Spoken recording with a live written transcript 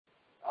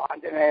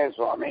ஆஞ்சநேய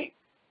சுவாமி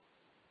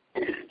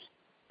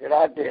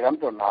பிராட்டியிடம்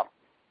சொன்னார்,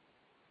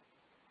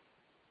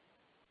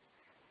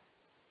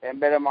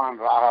 எம்பெருமான்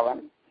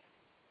ராகவன்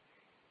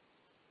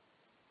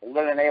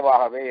உங்கள்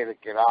நினைவாகவே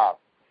இருக்கிறார்.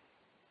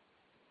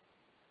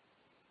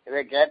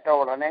 இதை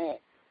கேட்டவுடனே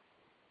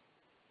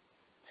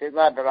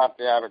சீதா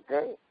பிராட்டியாருக்கு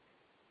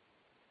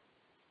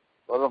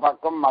ஒரு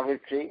பக்கம்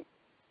மகிழ்ச்சி,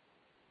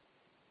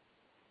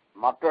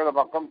 மற்றொரு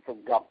பக்கம்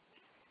சுக்கம்.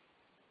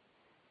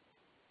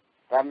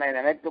 தன்னை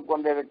நினைத்துக்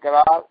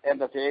கொண்டிருக்கிறார்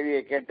என்ற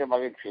செய்தியை கேட்டு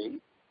மகிழ்ச்சி,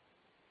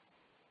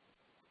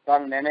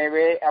 தன்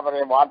நினைவே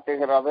அவரை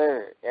வாட்டுகிறது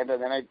என்று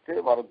நினைத்து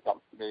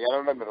வருத்தம். இந்த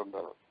இரண்டும்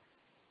இருந்தது.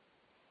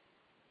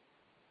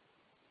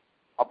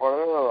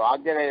 அப்பொழுது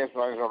ஆஞ்சநேய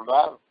சுவாமி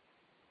சொல்றார்,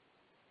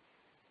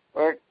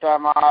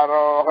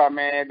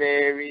 விஷ்டமாரோகமே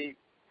தேவி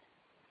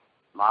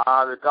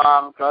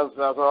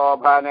மாவிகாம்சோபனே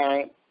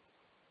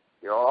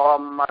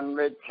யோம்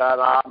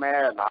மன்விச்சராமே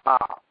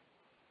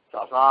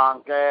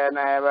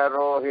சசாங்கேனேவ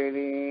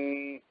ரோஹிணி.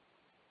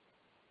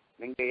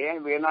 நீங்க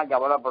ஏன் வீணா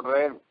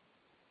கவலைப்படுறேன்?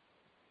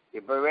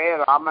 இப்பவே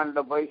ராமன்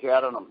போய்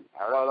சேரணும்,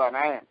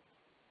 எவ்வளவுதானே.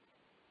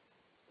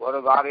 ஒரு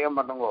காரியம்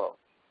பண்ணுங்கோ,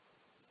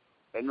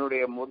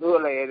 என்னுடைய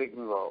முதுகுல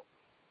ஏறிக்குங்கோ,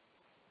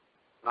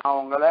 நான்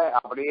உங்களை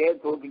அப்படியே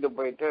தூக்கிட்டு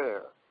போயிட்டு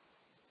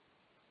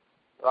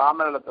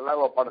ராமனிடத்துல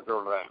ஒப்படைச்சு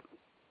விடுறேன்.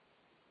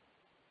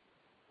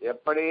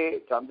 எப்படி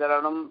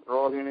சந்திரனும்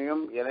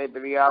ரோஹிணியும் இணை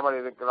பிரியாமல்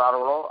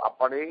இருக்கிறார்களோ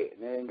அப்படி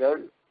நீங்கள்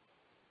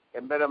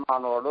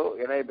எம்பெருமானோடு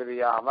இணை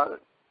பிரியாமல்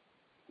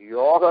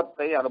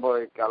யோகத்தை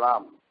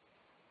அனுபவிக்கலாம்.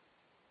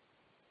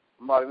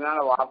 ரொம்ப அருமையான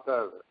வார்த்தை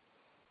அது.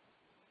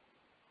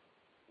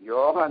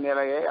 யோக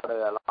நிலையை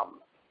அடையலாம்.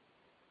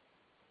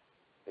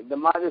 இந்த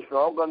மாதிரி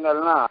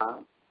ஸ்லோகங்கள்னா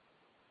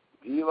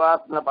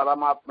ஜீவாத்ம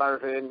பரமாத்மா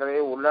விஷயங்களே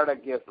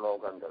உள்ளடக்கிய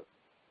ஸ்லோகங்கள்.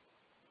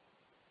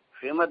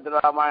 ஸ்ரீமத்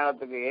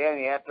ராமாயணத்துக்கு ஏன்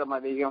ஏற்றம்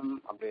அதிகம்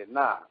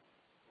அப்படின்னா,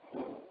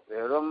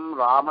 வெறும்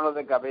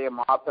ராமனது கதையை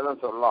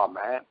மாத்திரம் சொல்லாம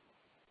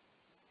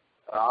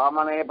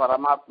ராமனே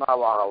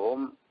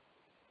பரமாத்மாவாகவும்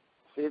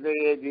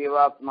சீதையை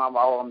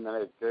ஜீவாத்மாவாகவும்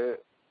நினைத்து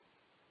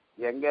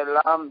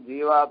எங்கெல்லாம்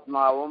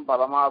ஜீவாத்மாவும்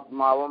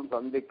பரமாத்மாவும்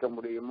சந்திக்க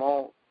முடியுமோ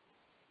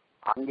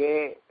அங்கே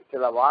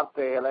சில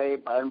வார்த்தைகளை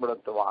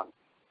பயன்படுத்துவான்.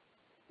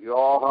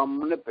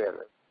 யோகம்னு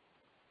பேரு.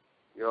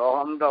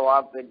 யோகம்ன்ற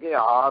வார்த்தைக்கு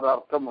 6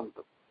 அர்த்தம்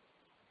உண்டு.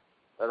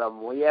 அதுல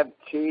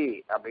முயற்சி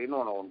அப்படின்னு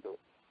ஒண்ணு உண்டு.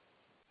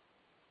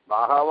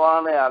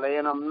 பகவானை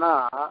அடையணும்னா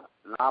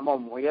நாம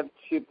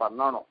முயற்சி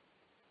பண்ணணும்.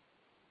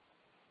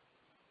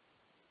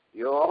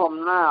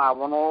 யோகம்னா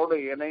அவனோடு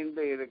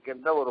இணைந்து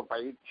இருக்கின்ற ஒரு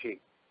பயிற்சி.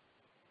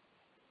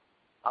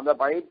 அந்த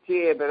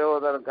பயிற்சியை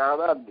பெறுவதற்காக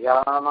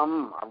தியானம்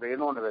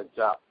அப்படின்னு ஒண்ணு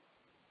வச்சா.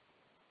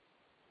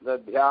 இந்த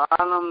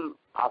தியானம்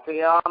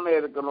அசையாம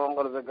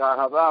இருக்கணுங்கிறதுக்காக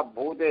தான்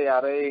பூஜை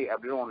அறை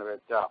அப்படின்னு ஒண்ணு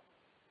வச்சா.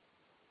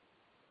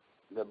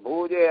 இந்த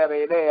பூஜை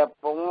அறையில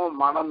எப்பவும்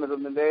மனம்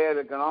இருந்துட்டே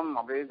இருக்கணும்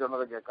அப்படின்னு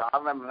சொன்னதுக்கு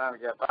காரணம் என்னன்னு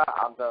கேட்டா,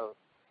 அந்த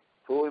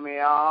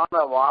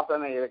தூய்மையான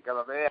வாசனை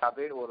இருக்கிறதே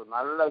அது ஒரு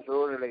நல்ல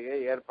சூழ்நிலையை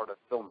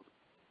ஏற்படுத்தும்.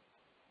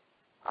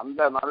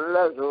 அந்த நல்ல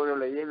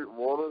சூழ்நிலையில்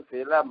ஒரு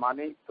சில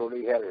மணி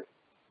துளிகள்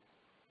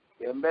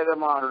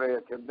எம்பெருமானுடைய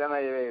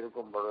சிந்தனையிலே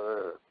இருக்கும் பொழுது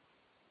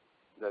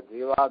இந்த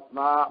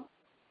ஜீவாத்மா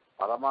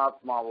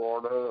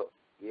பரமாத்மாவோடு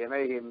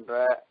இணைகின்ற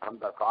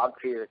அந்த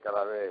காட்சி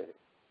இருக்கிறது,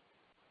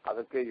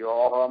 அதுக்கு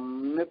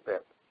யோகம்னு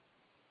பேர்.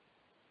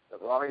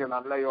 சுவாமிக்கு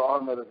நல்ல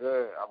யோகம் இருக்கு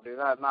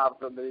அப்படின்னா என்ன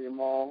அர்த்தம்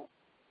தெரியுமோ?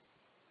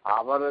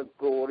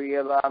 அவருக்கு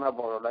உரியதான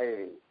பொருளை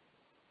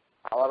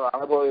அவர்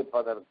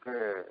அனுபவிப்பதற்கு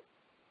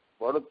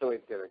கொடுத்து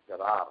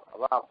வைத்திருக்கிறார்.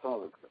 அதான் அர்த்தம்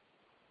இருக்கு.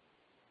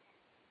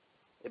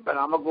 இப்ப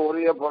நமக்கு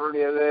உரிய பொருள்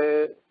எது?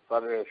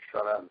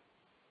 சர்வேஸ்வரன்.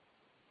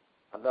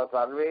 அந்த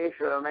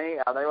சர்வேஸ்வரனை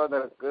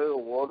அடைவதற்கு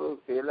ஒரு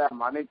சில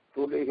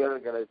மணித்துளிகள்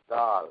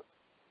கிடைத்தால்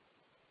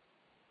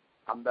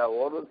அந்த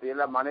ஒரு சில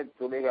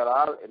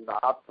மணித்துளிகளால் இந்த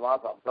ஆத்மா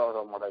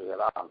சந்தோஷம்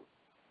அடைகிறான்.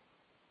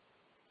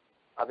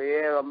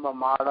 அதையே ரொம்ப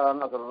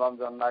மாடர்ன்னு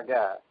சொல்லணும்னு சொன்னாக்க,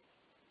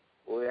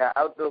 we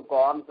have to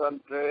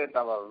concentrate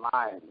our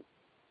mind.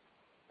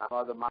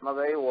 நமது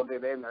மனதை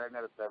ஒன்றிலே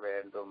நிலைநிறுத்த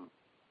வேண்டும்.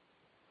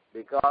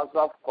 பிகாஸ்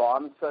ஆஃப்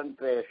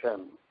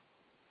கான்சன்ட்ரேஷன்,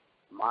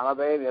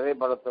 மனதை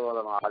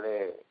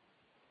நிலைப்படுத்துவதனாலே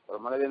ஒரு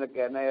மனிதனுக்கு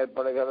என்ன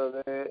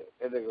ஏற்படுகிறது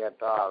என்று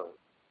கேட்டால்,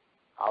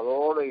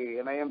 அதோடு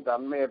இணையும்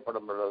தன்மை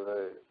ஏற்படும் பொழுது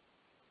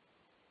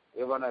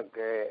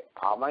இவனுக்கு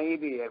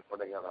அமைதி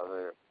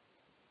ஏற்படுகிறது.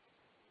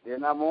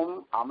 தினமும்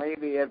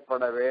அமைதி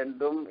ஏற்பட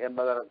வேண்டும்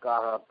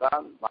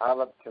என்பதற்காகத்தான்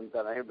பகவத்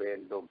சிந்தனை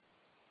வேண்டும்.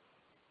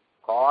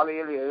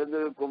 காலையில்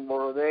எழுந்திருக்கும்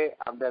பொழுதே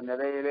அந்த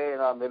நிலையிலே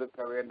நாம் இருக்க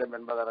வேண்டும்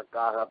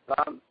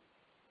என்பதற்காகத்தான்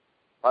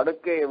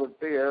படுக்கையை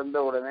விட்டு எழுந்த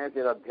உடனே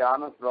சில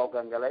தியான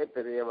ஸ்லோகங்களை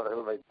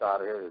பெரியவர்கள்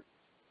வைத்தார்கள்.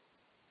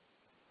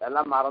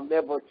 எல்லாம் மறந்தே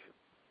போச்சு.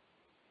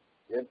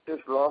 8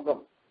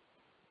 ஸ்லோகம்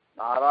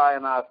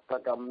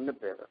நாராயணாஷ்டகம்னு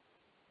பேரு.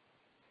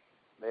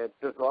 இந்த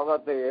 8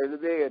 ஸ்லோகத்தை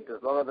எழுதி 8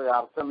 ஸ்லோகத்துக்கு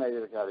அர்த்தம்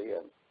எழுதியிருக்காரு.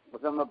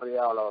 முசம்ம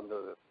பிரியாவில்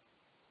வந்தது.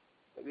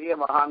 பெரிய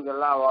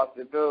மகான்கள்லாம்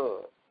வாசிச்சுட்டு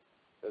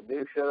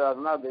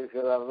தீட்சிதர்னா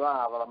தீட்சிதர் தான்,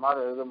 அவரை மாதிரி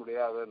எழுத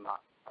முடியாதுன்னா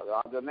அது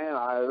சொன்னே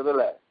நான்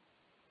எழுதலை.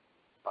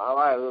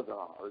 பகவான்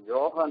எழுதணும். அது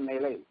யோக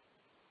நிலை.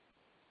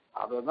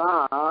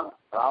 அதுதான்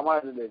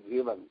ராமாயணனுடைய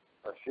ஜீவன்.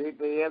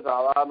 சீதையே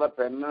சாதாரண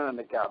பெண்ணு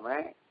நினைக்காம,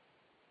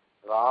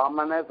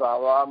 ராமனை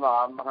சாதாரண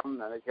ஆன்மகம்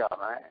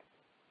நினைக்காம,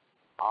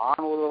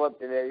 ஆண்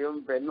உருவத்திலேயும்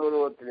பெண்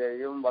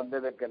உருவத்திலேயும்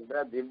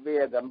வந்திருக்கின்ற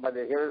திவ்ய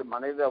தம்பதிகள்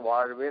மனித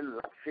வாழ்வில்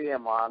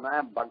லட்சியமான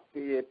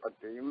பக்தியை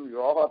பற்றியும்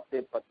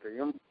யோகத்தை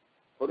பற்றியும்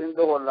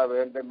புரிந்து கொள்ள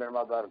வேண்டும்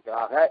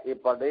என்பதற்காக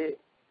இப்படி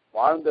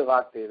வாழ்ந்து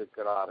காட்டி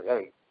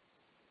இருக்கிறார்கள்.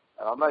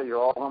 அதனால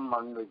யோகம்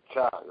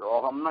அன்பிச்சா,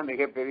 யோகம்னு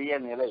மிகப்பெரிய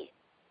நிலை.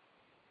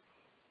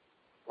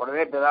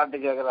 உடனே பிராட்டி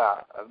கேட்கிறா,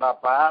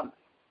 ரெண்டாப்பா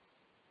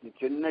நீ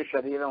சின்ன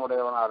சரீரம்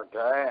உடையவனா இருக்க,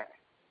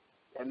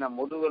 என்ன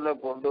முதுகுல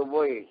கொண்டு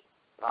போய்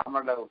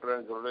ராமண்ட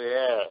விட்டுறேன்னு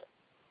சொல்றியே,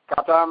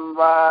 கதம்ப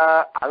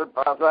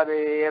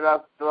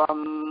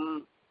அல்பசரீரத்துவம்.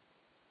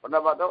 உன்னை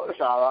பார்த்தா ஒரு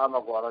சாதாரண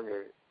குரங்கு,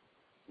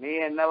 நீ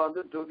என்ன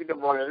வந்து தூக்கிட்டு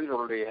போறேன்னு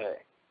சொல்றியே,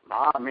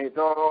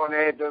 மாமிதோ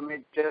நேற்று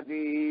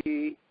மிச்சதி,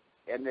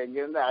 என்ன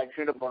இங்கிருந்து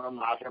ஆக்சிடென்ட்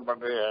பண்ணணும்னு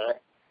ஆசைப்படுறிய,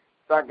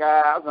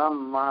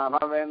 சகாசம்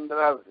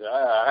மானவேந்திர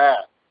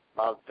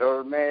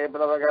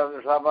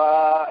சபா,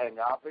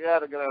 எங்க ஆசையா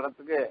இருக்கிற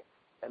இடத்துக்கு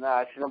என்ன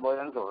ஆக்சிடென்ட்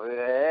போறேன்னு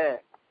சொல்றியே,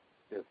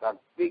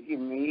 சக்திக்கு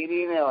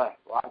மீறின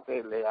வார்த்தை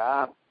இல்லையா,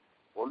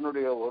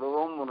 உன்னுடைய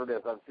உருவம் உன்னுடைய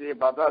சக்தியை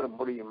பார்த்தா அது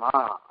முடியுமா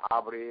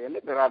அப்படின்னு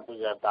பிராட்டி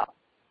கேட்டான்.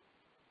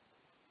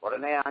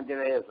 உடனே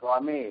ஆஞ்சநேய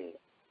சுவாமி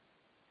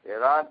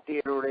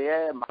பிராட்டியருடைய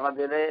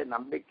மனதிலே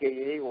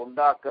நம்பிக்கையை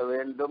உண்டாக்க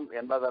வேண்டும்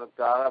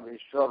என்பதற்காக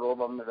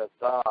விஸ்வரூபம்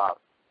எடுத்தார்.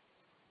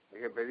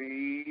 மிக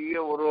பெரிய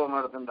உருவம்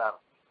எடுத்துட்டார்.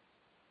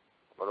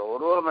 ஒரு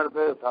உருவம்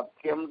எடுத்து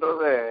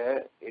சத்தியம்ன்றது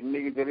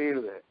இன்னைக்கு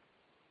தெரியுது.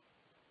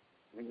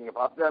 நீங்க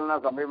பார்த்தீங்கன்னா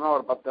சமீபமா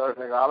ஒரு 10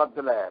 வருஷ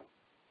காலத்துல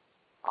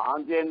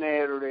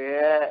ஆஞ்சநேயருடைய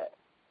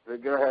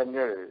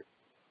விக்கிரகங்கள்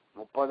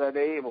 30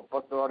 அடி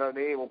 31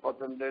 அடி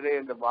 32 அடி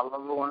என்று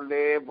வளர்ந்து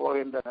கொண்டே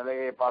போகின்ற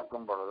நிலையை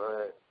பார்க்கும் பொழுது,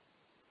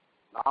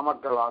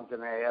 நாமக்கல்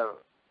ஆஞ்சநேயர்,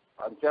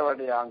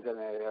 பஞ்சவடி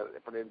ஆஞ்சநேயர்,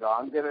 இப்படி இந்த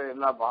ஆஞ்சநேயர்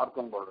எல்லாம்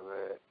பார்க்கும்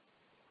பொழுது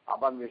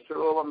அவன்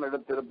விஸ்வரூபம்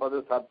எடுத்திருப்பது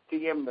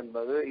சத்தியம்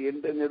என்பது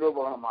இன்று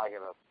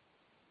நிரூபணமாகிறது.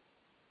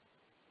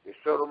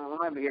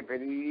 விஸ்வரூபம்னா மிக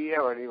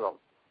பெரிய வடிவம்.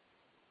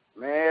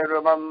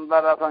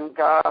 மேருமந்தர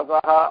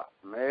சங்காசா,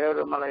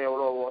 மேருமலை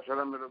எவ்வளவு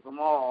வசனம்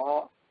இருக்குமோ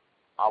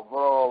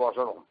அவ்வளோ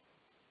வசனம்.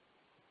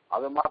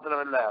 அது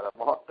மாத்திரமில்லை,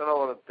 முகத்துல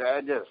ஒரு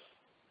தேஜஸ்,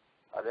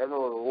 அதே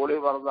ஒரு ஒளி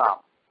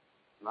வருதான்,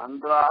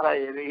 நன்றாக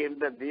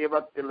எரிகின்ற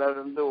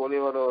தீபத்திலிருந்து ஒளி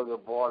வருவது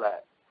போல.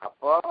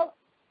 அப்போ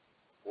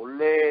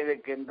உள்ளே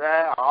இருக்கின்ற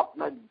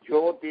ஆத்ம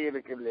ஜோதி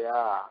இருக்கு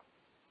இல்லையா,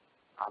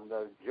 அந்த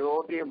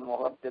ஜோதி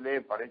முகத்திலே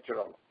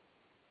படிச்சிடும்.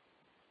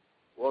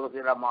 ஒரு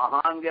சில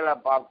மகான்களை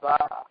பார்த்தா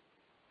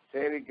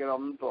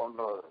சேவிக்கணும்னு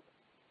தோன்றது.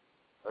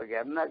 அதுக்கு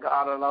என்ன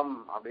காரணம்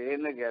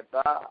அப்படின்னு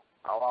கேட்டா,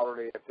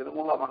 அவருடைய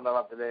திருமுக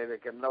மண்டலத்திலே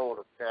இருக்கின்ற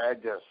ஒரு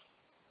தேஜஸ்,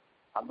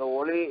 அந்த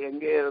ஒளி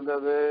எங்கே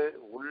இருந்தது,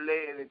 உள்ளே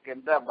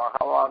இருக்கின்ற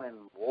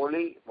பகவானின்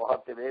ஒளி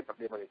முகத்திலே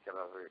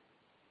பிரதிபலிக்கிறது.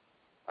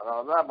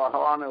 அதனாலதான்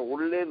பகவானை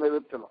உள்ளே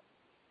நிறுத்தணும்.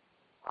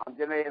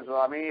 ஆஞ்சநேய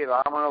சுவாமி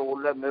ராமனை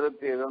உள்ள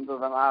நிறுத்தி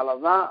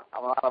இருந்ததுனாலதான்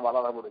அவனால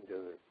வளர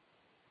முடிஞ்சது.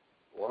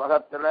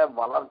 உலகத்துல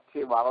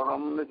வளர்ச்சி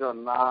வரணும்னு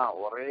சொன்னா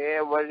ஒரே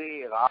வழி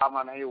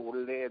ராமனை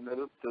உள்ளே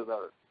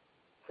நிறுத்துதல்,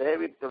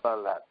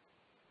 சேவித்துதல்,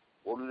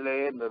 உள்ளே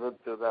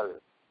நிறுத்துதல்.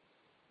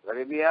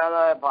 கருதியாத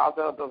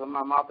பாத்திரத்தை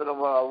சொன்ன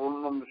மாத்திரம்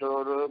உண்ணும்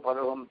சோறு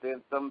பருகும்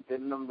தீர்த்தம்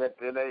தின்னும்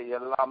வெற்றிலை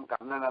எல்லாம்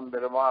கண்ணனம்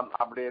பெறுவான்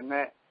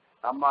அப்படின்னு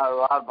நம்ம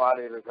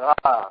பாடி இருக்கா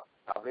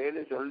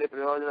அப்படின்னு சொல்லி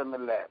பிரயோஜனம்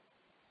இல்லை.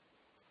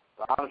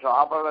 நான்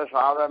சாப்பிட்ற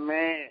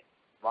சாதமே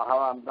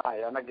பகவான் தான்.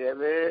 எனக்கு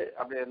எது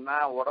அப்படின்னா,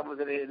 உடம்பு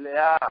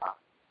சரியில்லையா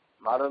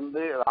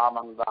மருந்து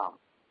ராமன் தான்,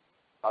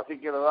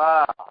 பசிக்கிறதா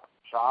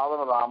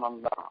சாதம் ராமன்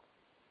தான்,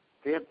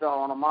 தீர்த்தம்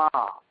வேணுமா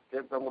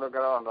தீர்த்தம்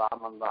கொடுக்கிறவன்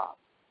ராமன் தான்.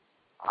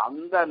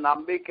 அந்த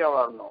நம்பிக்கை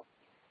வரணும்.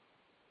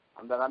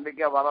 அந்த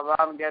நம்பிக்கை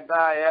வரதான்னு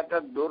கேட்டா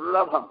ஏற்ற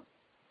துர்லபம்,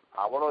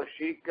 அவ்வளவு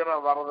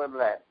சீக்கிரம்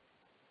வர்றதில்லை,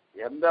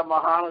 எந்த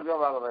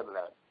மகானுக்கும்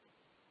வர்றதில்லை.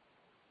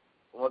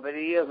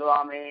 பெரிய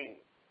சுவாமி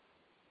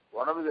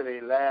உடம்பு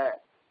சரியில்லை,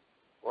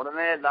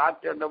 உடனே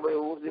டாக்டர்கிட்ட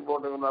போய் ஊசி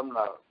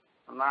போட்டுக்கணும்னார்.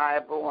 நான்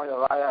எப்பவும்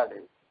கொஞ்சம் வாயாடி,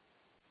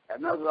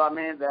 என்ன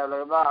சுவாமி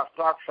தேவதான்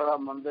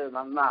அஷ்டாட்சரம்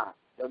நன்னா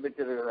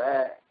ஜபிச்சிருக்கிற,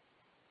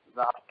 இந்த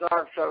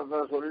அஷ்டாட்சரத்தை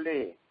சொல்லி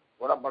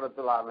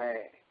குணப்படுத்தலாமே.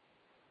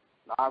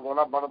 நான்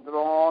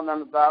குணப்படுத்தணும்னு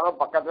நினைத்தாலும்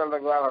பக்கத்தில்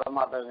இருக்கிற விட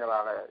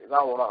மாட்டேங்கிறாரு.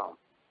 இதான் உலகம்.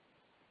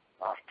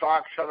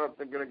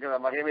 அஷ்டாட்சரத்துக்கு இருக்கிற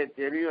மகிமை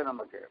தெரியும்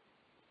நமக்கு,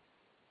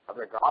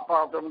 அதை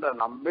காப்பாற்றுன்ற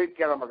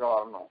நம்பிக்கை நமக்கு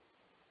வரணும்.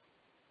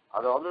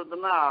 அது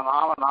வந்துட்டுன்னா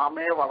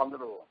நாமே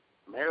வளர்ந்துடுவோம்.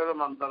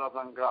 மேலும் அந்தர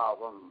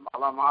சங்காசம்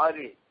மலை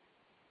மாதிரி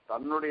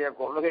தன்னுடைய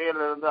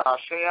கொள்கையிலிருந்து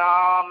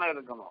அசையாம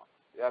இருக்கணும்.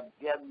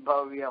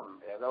 யத்யத்பவ்யம்,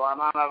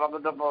 எதுவானா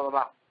நடந்துட்டு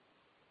போகலாம்,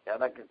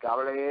 எனக்கு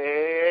கவலையே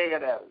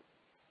கிடையாது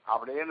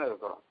அப்படின்னு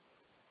இருக்கணும்.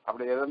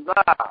 அப்படி இருந்தா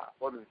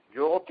ஒரு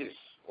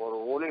ஜோதிஷ், ஒரு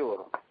ஒளி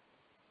வரும்.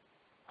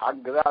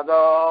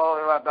 அக்ரதோ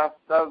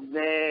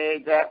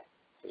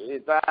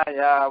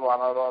சீதாயா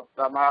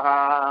வனரோத்தமஹா,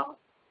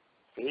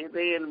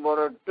 சீதையின்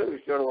பொருட்டு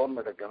விஸ்வரூபம்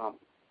எடுக்கணும்.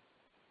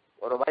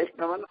 ஒரு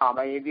வைஷ்ணவன்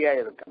அமைதியா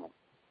இருக்கணும்.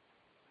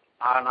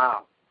 ஆனா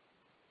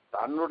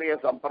தன்னுடைய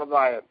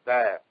சம்பிரதாயத்தை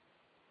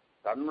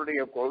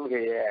தன்னுடைய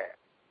கொள்கையை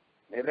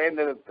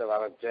நிலைநிறுத்த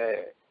வரைச்சு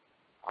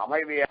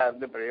அமைதியா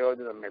இருந்து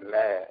பிரயோஜனம்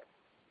இல்லை.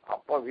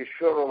 அப்போ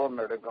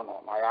விஸ்வரூபம்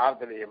எடுக்கணும். நான்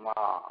யார்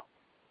தெரியுமா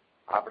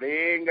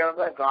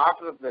அப்படிங்கிறத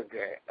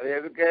காட்டுறதுக்கு, அது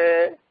எதுக்கு?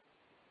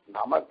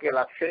 நமக்கு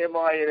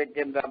லட்சியமாக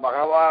இருக்கின்ற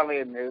பகவானை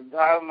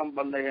நிர்தாரணம்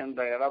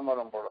பண்ணுகின்ற இடம்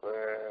வரும் பொழுது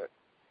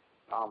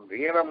நாம்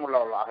வீரம்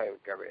உள்ளவர்களாக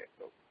இருக்க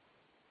வேண்டும்.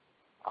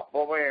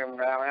 அப்போவே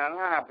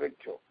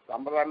பிச்சு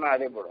சம்பிரதாயம்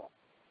அடிபடும்.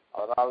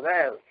 அதாவது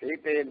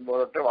சீத்தையின்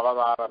பொருட்டு வளர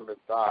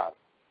ஆரம்பித்தார்.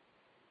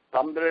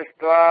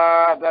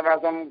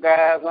 சம்பிருஷ்டம்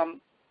கேசம்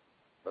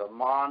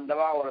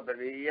பிரம்மாண்டமா ஒரு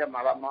பெரிய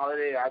மலை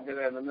மாதிரி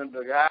ஆஞ்சநேயர் நின்றுட்டு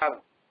இருக்கார்.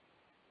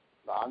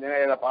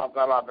 ஆஞ்சநேயரை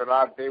பார்த்தாலா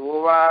பிராட்டி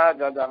ஊவா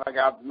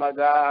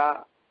ஜனகாத்மஜா,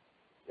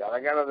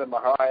 ஜனகனது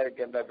மகவா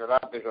இருக்கின்ற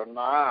பிராட்டி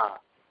சொன்னா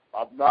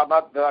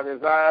பத்மபத்ர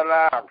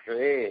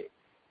விசாலாட்சி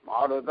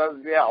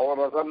மாருதஸ்ய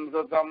ஔரசம்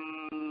சுதம்.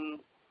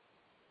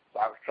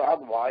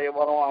 சாட்சாத் வாயு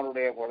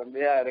பகவானுடைய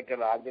குழந்தையா இருக்கிற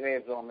ஆஞ்சநேய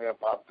சுவாமியை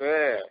பார்த்து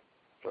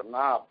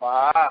சொன்னா, அப்பா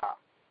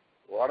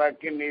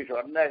உனக்கு நீ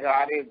சொன்ன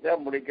காரியத்தை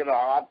முடிக்கிற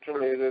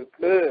ஆற்றல்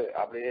இருக்கு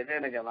அப்படின்னு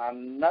எனக்கு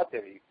நல்லா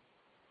தெரியும்.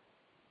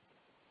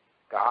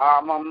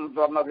 காமம்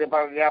சொன்னது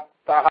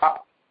பர்யாப்தா,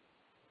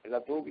 இதை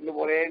தூக்கிட்டு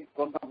போறேன்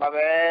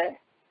சொன்னதே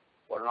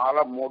உன்னால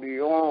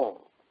முடியும்.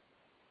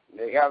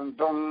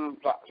 நிகந்தும்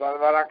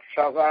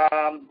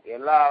சர்வரக்ஷசாம்,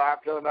 எல்லா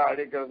ராட்சசனை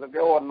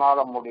அடிக்கிறதுக்கு உன்னால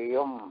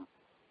முடியும்.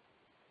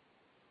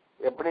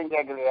 எப்படின்னு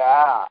கேட்கலையா?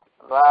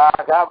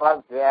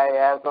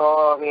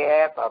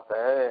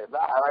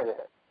 அழகு,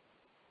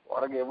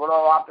 உனக்கு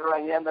இவ்வளவு ஆற்றல்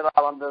அங்கேருந்துடா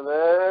வந்தது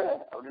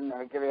அப்படின்னு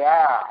நினைக்கிறியா?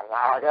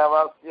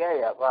 ராகவசிய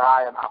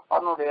யசகாயன்,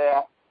 அப்பனுடைய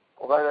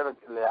புகழ்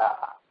இருக்கு இல்லையா,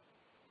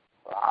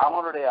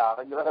 ராமனுடைய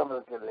அனுகிரகம்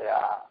இருக்கு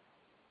இல்லையா,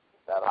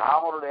 இந்த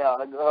ராமனுடைய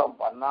அனுகிரகம்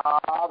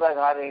பண்ணாத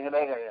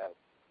காரியங்களே கிடையாது.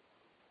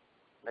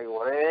 இன்னைக்கு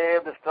ஒரே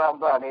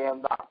திருஷ்டாந்தம்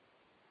அணியம் தான்.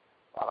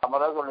 பல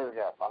முறை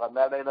சொல்லியிருக்கேன், பல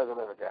மேடையில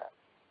சொல்லியிருக்கேன்.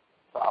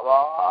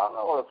 சாதாரண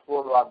ஒரு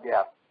ஸ்கூல்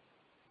வாத்தியார்,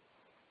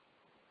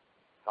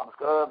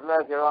 சம்ஸ்கிருதத்துல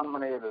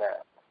சிவன்மணி இல்லை,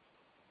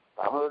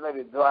 தமிழ்ல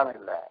வித்வான்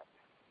இல்லை.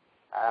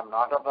 I am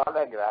not at all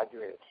a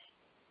graduate.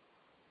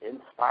 In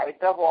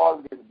spite of all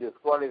these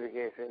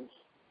disqualifications,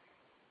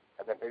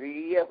 அந்த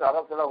பெரிய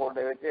சரத்துல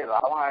கொண்டு வச்சு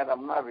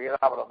ராமாயணம்னா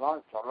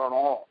வீராபுரம்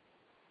சொல்லணும்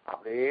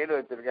அப்படின்னு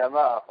வச்சிருக்காங்க.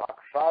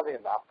 சாட்சாத்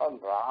இந்த அப்பன்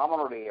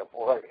ராமனுடைய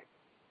புகழ்.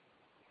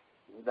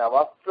 இந்த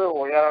வஸ்து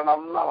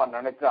உயரணும்னு அவன்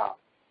நினைச்சான்,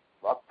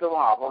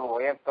 வஸ்துவன் அவன்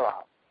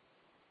உயர்த்துறான்.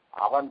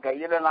 அவன்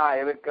கையில நான்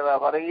இருக்கிற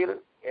வரையில்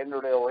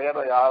என்னுடைய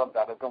உயர்வை யாரும்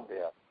தடுக்க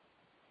முடியாது.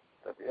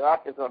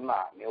 பிராட்டி சொன்னா,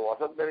 நீ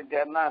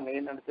வசந்திருக்கேன்னா நீ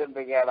நினைச்சிட்டு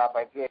இருக்கியாடா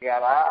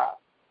பைத்தியக்காரா?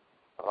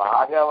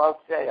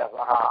 ராகவசிய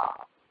யசகா,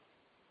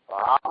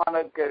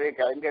 ராமனுக்கு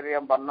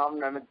கைங்கரியம்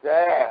பண்ணோம்னு நினைச்ச,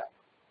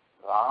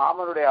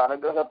 ராமனுடைய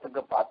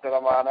அனுகிரகத்துக்கு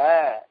பாத்திரமான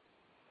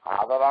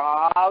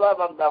அதனால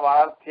வந்த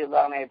வளர்ச்சி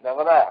தானே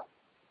தவிர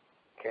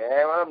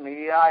கேவலம்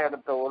நீயா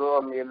எடுத்த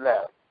உருவம் இல்லை.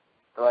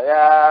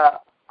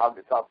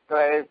 அப்படி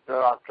சத்ரை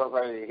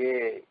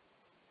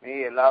நீ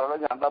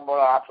எல்லாரோடும் சண்டை போல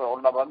ஆற்றல்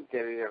உள்ளவன்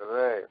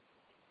தெரிகிறது.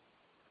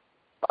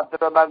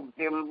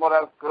 பக்திம்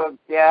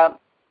புரஸ்கிருத்திய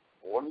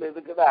ஒன்று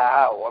இருக்குதா,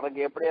 உனக்கு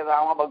எப்படி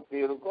ராமபக்தி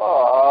இருக்கோ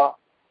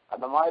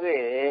அந்த மாதிரி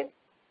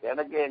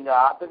எனக்கு எங்க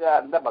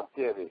ஆத்துக்காரந்த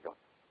பக்தி அதிகம்.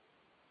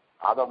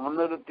 அதை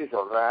முன்னிறுத்தி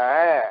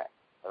சொல்றேன்.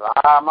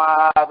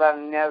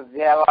 ராமாதன்யவானரா,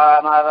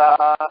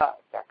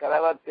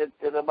 சக்கரவர்த்தி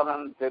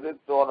திருமணன்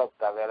திருத்தோலை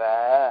தவிர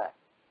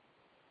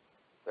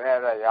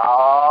வேற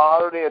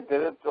யாருடைய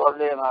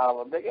திருத்தோல்லையும்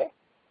நான்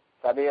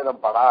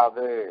சரீரம்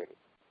படாது.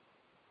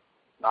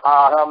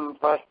 நாகம்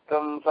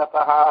ஸ்பஷ்டம்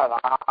சதா,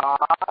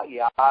 நான்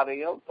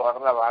யாரையும்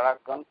தொடர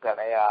வழக்கம்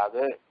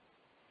கிடையாது.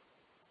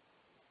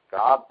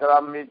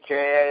 காத்திரம்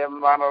நிச்சயம்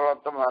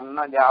வனரத்தம் என்ன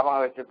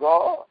ஞாபகம் வச்சுக்கோ,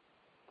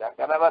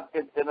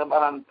 சக்கரவர்த்தி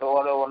திருமணன்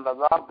தோல்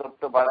ஒன்றுதான்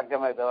தொட்டு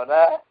பழக்கமே தவிர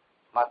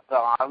மற்ற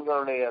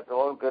ஆண்களுடைய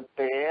தோல்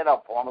கிட்டே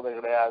நான் போனது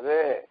கிடையாது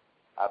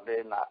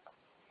அப்படின்னா.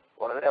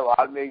 உடனே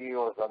வால்மீகி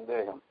ஒரு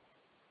சந்தேகம்,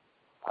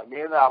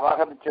 அங்கேருந்து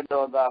அபகரிச்சுட்டு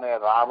வந்தானே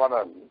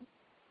ராவணன்,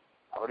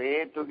 அப்படியே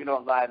தூக்கிட்டு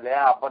வந்தான்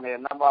இல்லையா, அப்ப நீ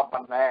என்னப்பா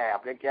பண்ண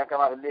அப்படியே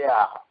கேட்கலாம் இல்லையா?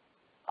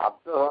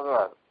 அப்படி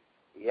சொல்றார்,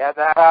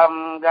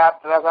 எதகம்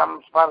காத்திரகம்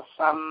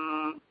ஸ்பர்சம்,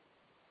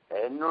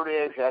 என்னுடைய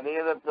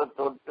சரீரத்தை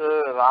தொட்டு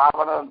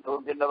ராவணன்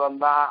தூக்கிட்டு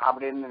வந்தான்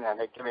அப்படின்னு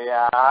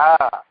நினைக்கிறியா?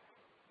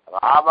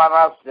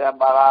 ராவணஸ்ய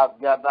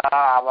பராத்யதா,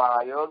 அவன்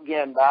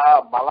அயோக்கியண்டா,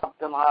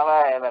 பலத்தினால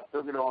என்னை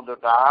தூக்கிட்டு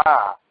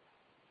வந்துட்டான்.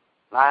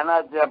 நான் என்ன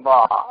செய்யப்பா?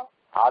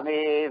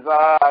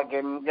 அனீசா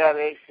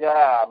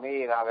கிம்கரிஷாமி,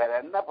 நான் வேற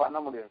என்ன பண்ண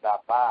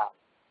முடியும்டாப்பா?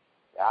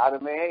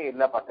 யாருமே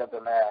இல்லை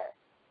பக்கத்துல,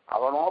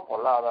 அவனும்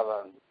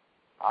பொல்லாதவன்.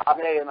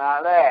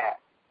 ஆகையினால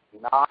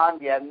நான்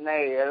என்னை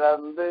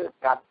இழந்து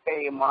கட்டை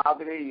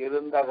மாதிரி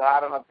இருந்த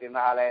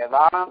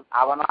காரணத்தினாலேதான்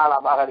அவனால்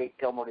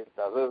அபகரிக்க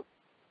முடிந்தது.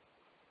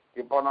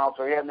 இப்போ நான்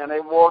சுய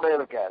நினைவோடு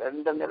இருக்கேன்.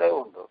 ரெண்டு நிலை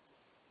உண்டு.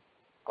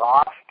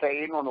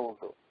 காஷ்டைன்னு ஒண்ணு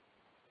உண்டு,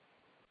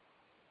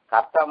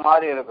 கட்டை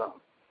மாதிரி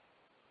இருக்கணும்.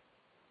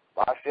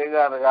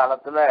 பாஷிகார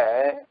காலத்துல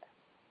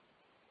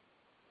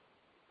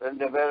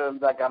ரெண்டு பேர்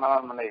இருந்தா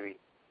கணவன் மனைவி.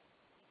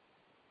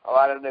 அவ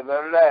 2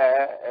 பேர்ல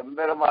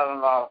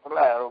எம்பெருமானத்துல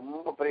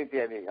ரொம்ப பிரீத்தி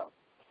அதிகம்.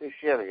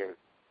 சிஷ்யர்கள்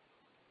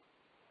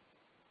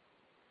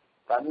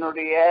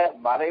தன்னுடைய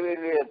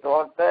மனைவியுடைய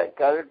தோட்டத்தை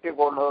கழட்டி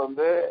கொண்டு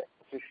வந்து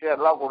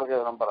சிஷ்யர்லாம் கொடுக்க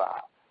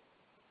விரும்புறான்.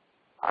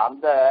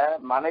 அந்த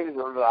மனைவி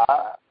சொல்றா,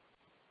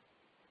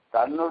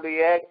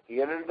 தன்னுடைய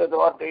 2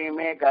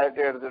 தோட்டையுமே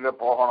கழட்டி எடுத்துட்டு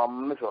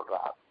போகணும்னு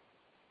சொல்றார்.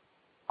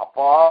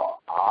 அப்போ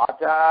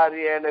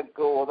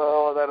ஆச்சாரியனுக்கு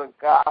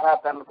உதவுவதற்காக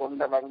தன்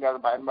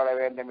குண்டலங்கள் பயன்பட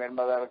வேண்டும்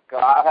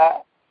என்பதற்காக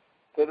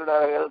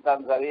திருடர்கள்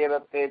தன்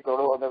சரீரத்தை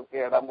தொடுவதற்கு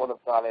இடம்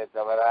கொடுத்தாலே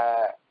தவிர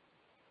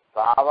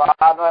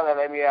சாதாரண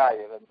நிலைமையா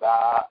இருந்தா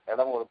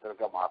இடம்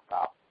கொடுத்திருக்க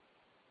மாட்டான்.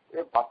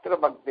 இது பத்திர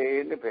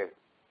பக்தின்னு பேர்.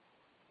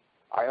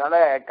 அதனால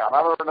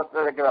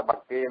கணவனிடத்தில் இருக்கிற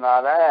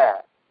பக்தியினால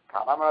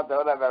கணவனை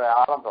தவிர வேற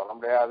யாரும் சொல்ல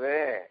முடியாது,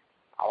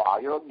 அவன்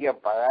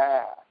அயோக்கியப்ப.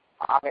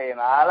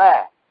 ஆகையினால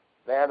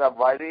வேற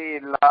வழி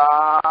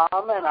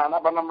இல்லாம நான் என்ன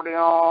பண்ண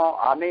முடியும்,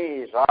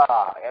 அனீஷா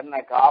என்னை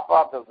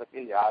காப்பாற்றுறதுக்கு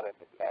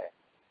யாரும் இல்லை.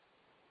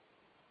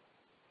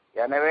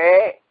 எனவே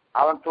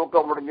அவன் தூக்க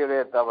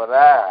முடிஞ்சதே தவிர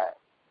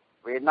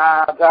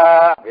விநாதா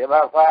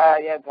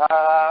விவசாயதா,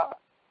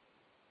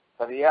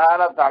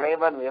 சரியான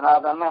தலைவன்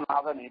விநாதன்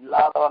நாதன்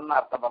இல்லாதவன்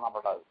அர்த்தம்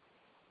பண்ணப்படாது.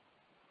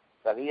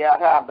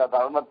 சரியாக அந்த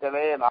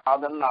தர்மத்திலே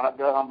நாதன்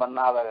அனுகிரகம்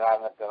பண்ணாத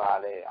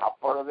காரணத்தினாலே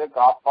அப்பொழுது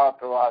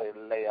காப்பாற்றுவார்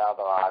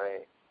இல்லையாதவாறே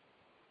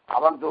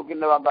அவன்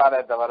தூக்கிட்டு வந்தாரே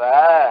தவிர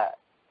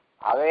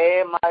அதே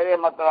மாதிரி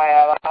மற்ற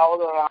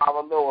யாராவது நான்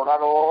வந்து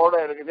உடலோடு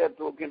இருக்கிறதே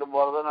தூக்கிட்டு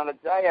போறதுன்னு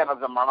நினைச்சா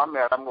எனக்கு மனம்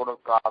இடம்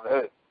கொடுக்காது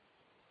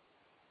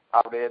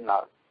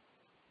அப்படின்னார்.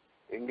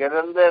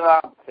 இங்கிருந்து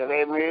நான்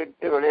சிலை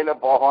மீட்டு வெளியில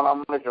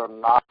போகணும்னு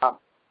சொன்னா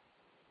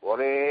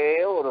ஒரே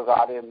ஒரு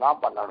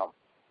காரியம்தான் பண்ணணும்.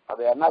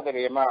 அது என்ன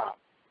தெரியுமா,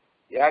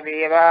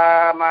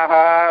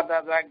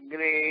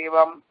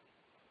 யதிராமஹாதகிரீவம்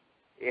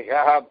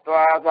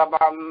இஹத்வா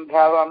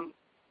சபந்தவம்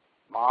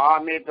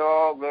மாமிதோ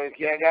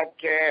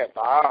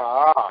கிருஹ்யகச்சேதா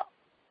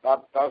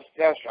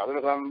தத்தஸ்ய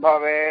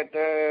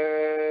சதுசம்பவேத்.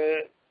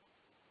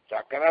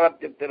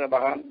 சக்கரவர்த்தி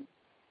திருமகன்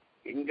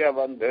இங்க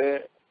வந்து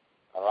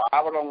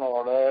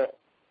ராவணனோடு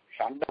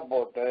சண்டை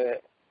போட்டு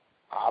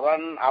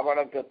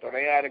அவனுக்கு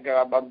துணையா இருக்கிற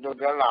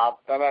பந்துக்கள்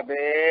அத்தனை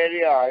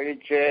பேரையும்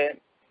அழிச்சு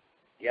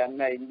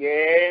என்னை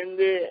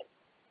இங்கேருந்து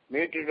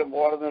மீட்டுட்டு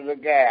போறது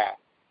இருக்க,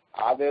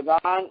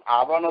 அதுதான்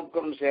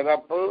அவனுக்கும்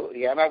சிறப்பு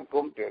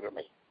எனக்கும்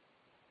பெருமை.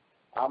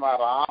 ஆமா,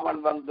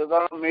 ராமன்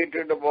வந்துதான்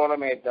மீட்டுட்டு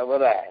போனமே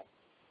தவிர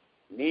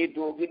நீ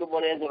தூக்கிட்டு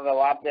போறேன்னு சொல்ற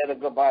வார்த்தை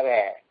இருக்கு பாரு,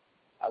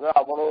 அது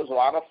அவ்வளவு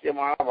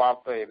சுவாரஸ்யமான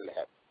வார்த்தை இல்லை.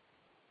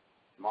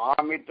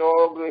 மாமித்தோ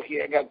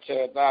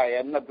கிருஹ்யகச்சேதா,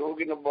 என்ன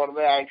தூக்கிட்டு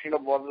போறது அழிச்சுட்டு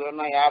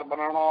போறதுன்னா யார்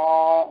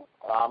பண்ணணும்,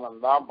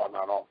 ராமன் தான்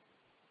பண்ணணும்.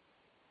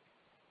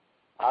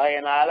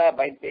 அதனால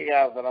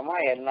பைத்தியகாரத்தனமா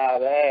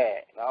என்னாத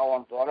நான்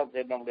உன் தோலை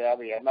திட்ட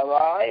முடியாது,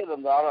 என்னதான்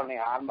இருந்தாலும் நீ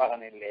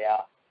ஆண்மகன் இல்லையா,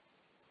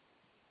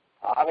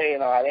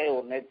 ஆகையினாலே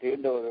உன்னை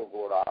தீண்டுவது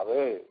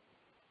கூடாது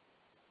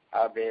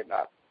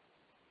அப்படின்னா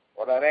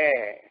உடனே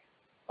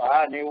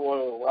நீ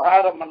ஒரு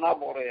விவகாரம் பண்ணா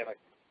போற,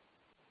 எனக்கு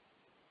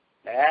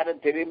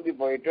நேரம் திரும்பி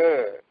போயிட்டு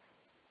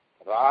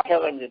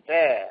ராகவன்கிட்ட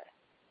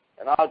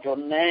ஏதாவது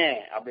சொன்னேன்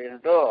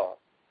அப்படின்ட்டு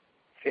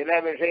சில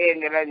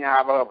விஷயங்களை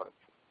ஞாபகப்படுத்து.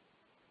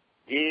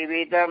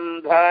 ஜீவிதம்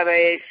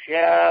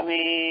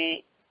தரயிஷ்யாமி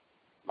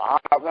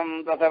மாசம்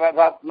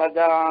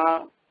தசரதாத்மஜா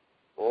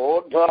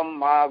ஊர்த்வம்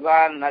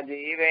மாசான் ந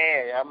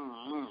ஜீவேயம்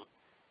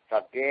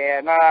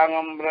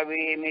சத்யேனாகம்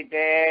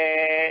பிரவீமிதே.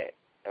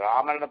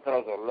 ராமனிடத்துல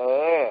சொல்லு,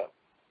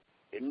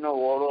 இன்னும்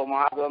 1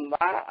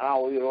 மாதம்தான்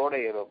நான் உயிரோடு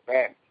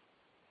இருப்பேன்,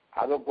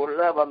 அதுக்குள்ள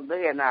வந்து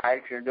என்னை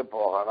அழைச்சிட்டு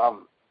போகணும்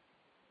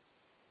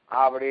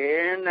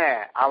அப்படின்னு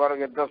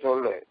அவர்கிட்ட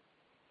சொல்லு.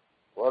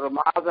 1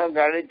 மாதம்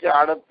கழிச்சு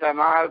அடுத்த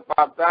நாள்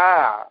பார்த்தா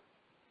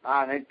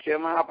நான்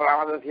நிச்சயமா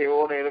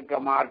பிராமதசியோடு இருக்க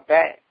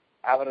மாட்டேன்,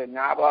 அவரை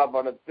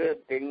ஞாபகப்படுத்து,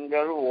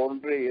 திங்கள்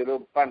 1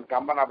 இருப்பேன்.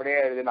 கம்பன் அப்படியே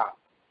எழுதினான்,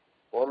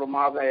 1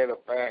 மாதம்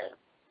இருப்பேன்.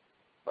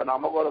 இப்ப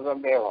நமக்கு ஒரு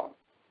சந்தேகம்,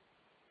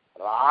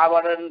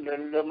 ராவணன்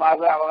 2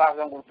 மாதம்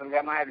அவகாசம்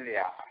கொடுத்துருக்கானா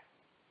இல்லையா,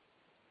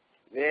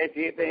 இதே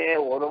சீத்தையே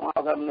 1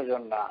 மாதம்னு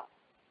சொன்னான்,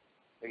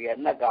 இதுக்கு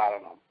என்ன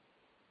காரணம்?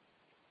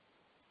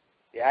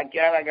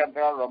 வியாக்கியான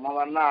கருத்தால் ரொம்ப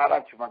நல்லா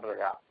ஆராய்ச்சி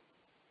பண்றான்.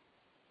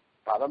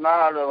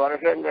 14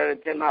 வருஷம்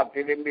கழிச்சு நான்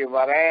திரும்பி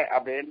வரேன்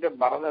அப்படின்ட்டு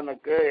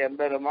பரதனுக்கு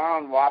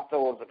எம்பெருமான் வார்த்தை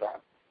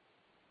கொடுத்துட்டான்.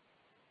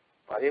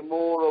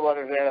 13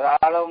 வருஷ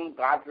காலம்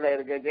காட்டுல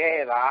இருக்கதே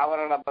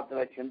ராவணனை பத்தின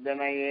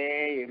சிந்தனையே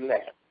இல்லை.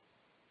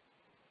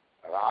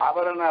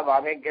 ராவணனை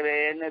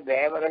வதைக்கிறேன்னு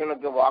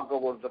தேவர்களுக்கு வாக்கு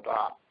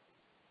கொடுத்துட்டான்.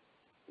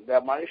 இந்த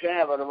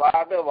மனுஷன் அவர்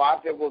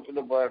வார்த்தை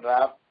கொடுத்துட்டு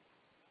போயிடுறார்.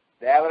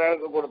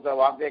 தேவர்களுக்கு கொடுத்த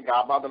வார்த்தையை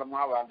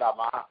காப்பாற்றணுமா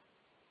வேண்டாமா?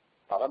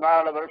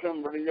 14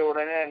 வருஷம் முடிஞ்ச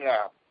உடனே எங்க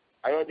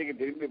அயோத்திக்கு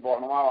திரும்பி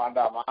போகணுமா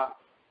வேண்டாமா?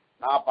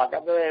 நான்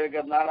பக்கத்துல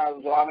இருக்கிறதுனால அது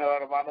சுவாமி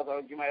வருமான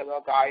சௌக்கியமா ஏதோ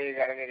காய்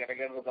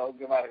கிடைக்கிறது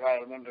சௌக்கியமா இருக்கலாம்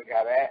இருந்துட்டு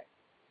இருக்காரு.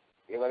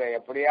 இவரை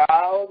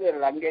எப்படியாவது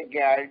லங்கைக்கு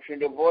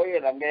அழிச்சுட்டு போய்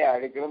லங்கையை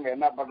அழிக்கணும்,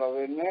 என்ன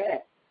பண்றதுன்னு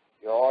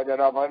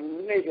யோஜனை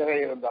பண்ணி சிறை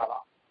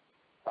இருந்தாராம்.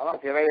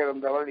 அதான் சிறை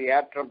இருந்தவள்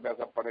ஏற்றம்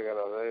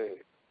பேசப்படுகிறது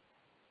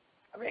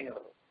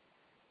அப்படிங்கிறது.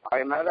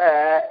 அதனால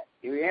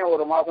இது ஏன்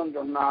ஒரு மாதம்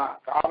சொன்னா?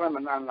 காரணம்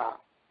என்னன்னா,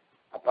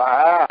 அப்ப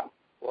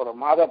ஒரு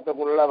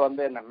மாதத்துக்குள்ள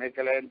என்ன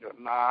மீட்கலன்னு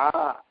சொன்னா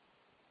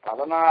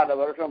 14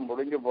 வருஷம்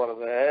முடிஞ்சு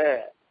போறது.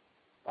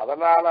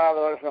 14வது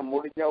வருஷம்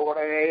முடிஞ்ச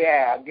உடனேயே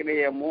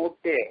அக்னியை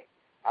மூட்டி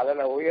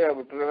அதுல உயிரை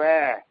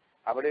விட்டுருவேன்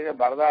அப்படின்னு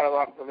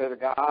பரதாரவான்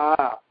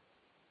சொல்லியிருக்கான்.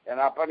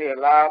 ஏன்னா அப்ப நீ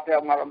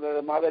எல்லாத்தையும்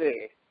மறந்தது மாதிரி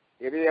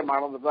இதைய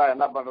மறந்துட்டா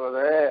என்ன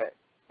பண்றது?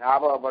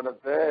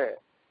 ஞாபகப்படுத்து.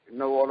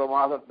 இன்னும் ஒரு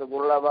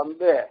மாதத்துக்குள்ள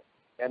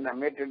என்னை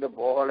மீட்டுட்டு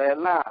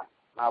போகலன்னா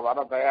நான் வர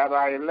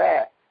தயாரா இல்லை.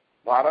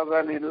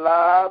 வரதன்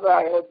இல்லாத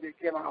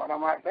அயோத்திக்கு நான்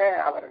வரமாட்டேன்.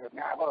 அவருக்கு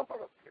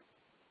ஞாபகப்படுத்து.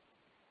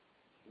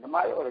 இந்த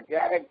மாதிரி ஒரு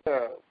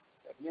கேரக்டர்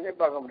எங்கேயுமே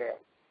பார்க்க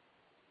முடியாது.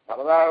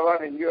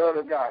 பரதாழ்வான் எங்கேயோ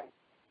இருக்கான்.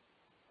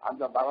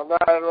 அந்த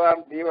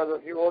பரதாழ்வான்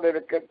தீவதசியோடு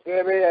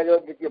இருக்கவே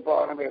அயோத்திக்கு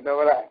போகணுமே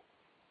தவிர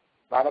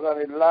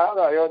பரதன் இல்லாத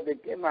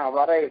அயோத்திக்கு நான்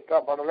வர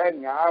இஷ்டப்படலை.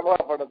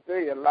 ஞாபகப்படுத்து.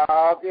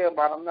 எல்லாத்தையும்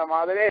மறந்த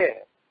மாதிரி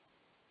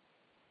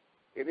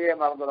இதையே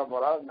மறந்துட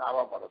போறாது.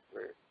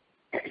 ஞாபகப்படுத்து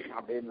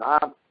அப்படின்னா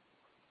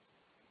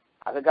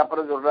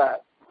அதுக்கப்புறம் சொல்ற,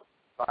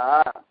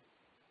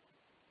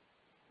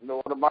 இந்த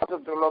ஒரு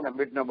மாசத்துக்குள்ள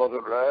மீட்டின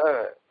போதுள்ள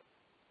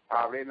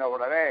அப்படின்ன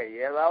உடனே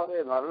ஏதாவது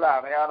நல்ல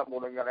அடையாளம்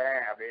கொடுங்களேன்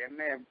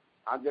அப்படின்னு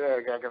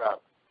ஆஞ்சநேயர்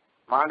கேட்கிறார்.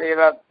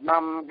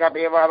 மணிரத்னம்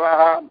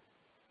கபிவரம்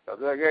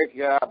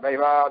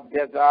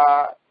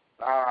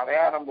நான்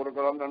அடையாளம்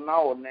கொடுக்கறோம்னு சொன்னா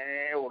ஒன்னே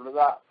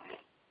ஒண்ணுதான்,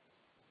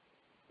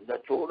 இந்த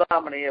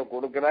சூடாமணியை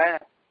கொடுக்குறேன்,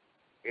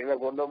 இதை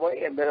கொண்டு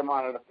போய் என்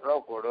பெருமான இடத்துல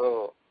கொடு.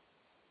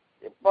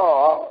 இப்போ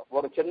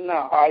ஒரு சின்ன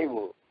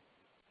ஆய்வு.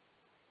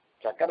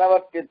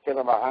 சக்கரவர்த்தி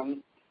திருமகன்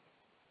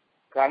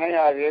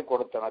கனையாழியை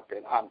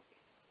கொடுத்தனுப்பினான்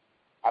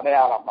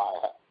அடையாளமாக.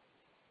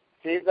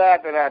 சீதா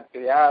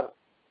பிராட்டியார்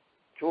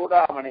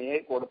சூடாமணியை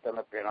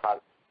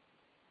கொடுத்தனுப்பினாள்.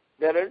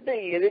 இந்த ரெண்டு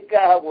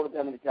எதுக்காக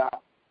கொடுத்தனுப்பிச்சான்?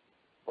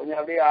 கொஞ்சம்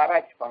அப்படியே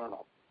ஆராய்ச்சி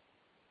பண்ணணும்.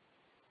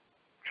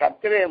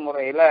 சத்திரிய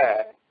முறையில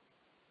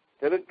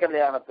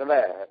திருக்கல்யாணத்துல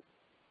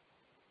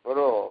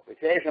ஒரு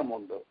விசேஷம்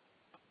உண்டு.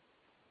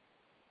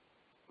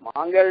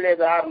 மாங்கல்ய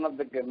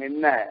தாரணத்துக்கு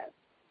முன்ன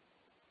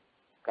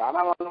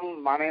கணவனும்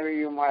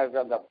மனைவியுமா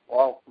இருக்க அந்த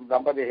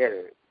தம்பதிகள்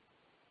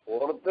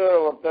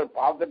ஒருத்தர்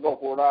பார்த்துக்க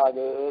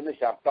கூடாதுன்னு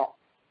சட்டம்.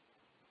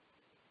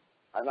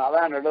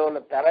 அதனாலதான்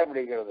நடுவில் தலை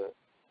பிடிக்கிறது.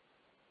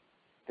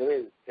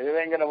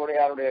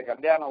 திருவேங்கடமுடியாருடைய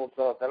கல்யாண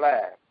உற்சவத்துல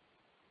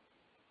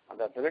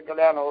அந்த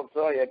திருக்கல்யாண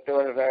உற்சவம் 8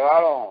 வருஷ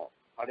காலம்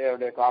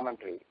அடியுடைய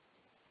காமெண்ட்ரி.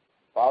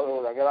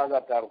 பாதூர்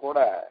ரங்கராஜாச்சார் கூட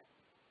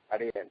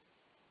அடியேன்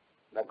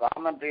இந்த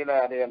காமெண்ட்ரியில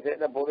அடியன்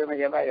செய்த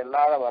புதுமைகள்லாம்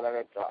எல்லாரும்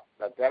வரவேற்றான்.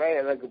 இந்த திரை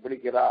எதற்கு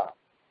பிடிக்கிறா?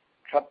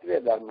 சத்திரிய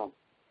தர்மம்.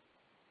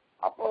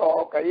 அப்போ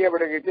கையை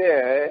பிடிக்கிட்டு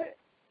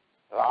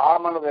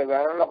ராமனுடைய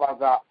விரல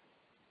பார்த்தா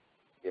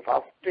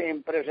first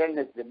impression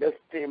is the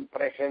best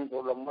impression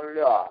சொல்ல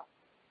முடியும்.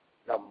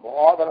 இந்த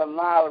மோதிரம்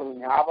தான்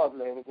அவருக்கு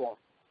ஞாபகத்துல இருக்கும்.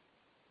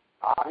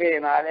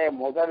 ஆகையினாலே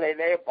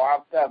முதலிலே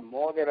பார்த்த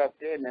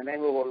மோதிரத்தை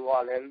நினைவு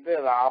கொள்வாள் என்று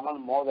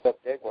ராமன்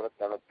மோதிரத்தை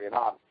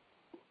கொடுத்தனுப்பினான்.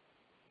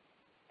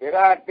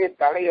 பிராட்டி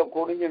தலையை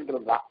குடிஞ்சிட்டு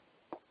இருந்தான்.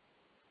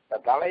 இந்த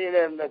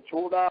தலையில இருந்த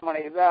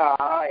சூடாமணி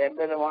தான்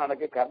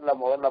எம்பெருமானுக்கு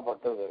கண்ணில் முதல்ல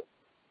பட்டது.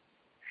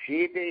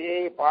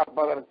 சீதையை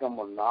பார்ப்பதற்கு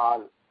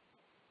முன்னால்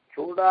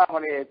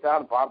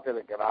சூடாமணியைத்தான்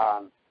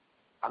பார்த்திருக்கிறான்.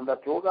 அந்த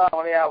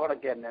சூடாமணியை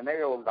அவனுக்கு என்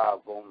நினைவை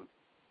உண்டாக்கும்.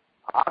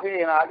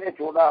 ஆகையினாலே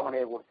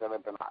சூடாமணியை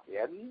கொடுத்திருக்கிறான்.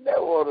 எந்த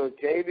ஒரு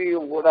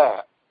செய்தியும் கூட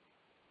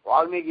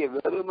வால்மீகி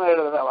வெறுமை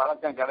எழுதுற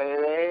வழக்கம்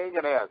கிடையவே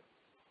கிடையாது.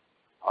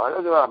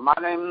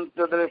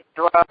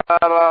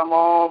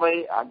 மனோவை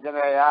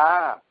அஞ்சனையா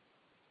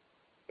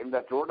இந்த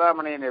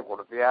சூடாமணியை நீ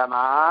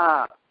கொடுத்தியானா?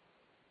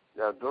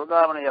 இந்த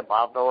சூடாமணியை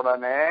பார்த்த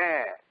உடனே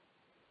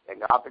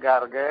எங்க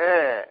ஆத்துக்காருக்கு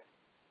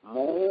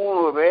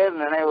 3 பேர்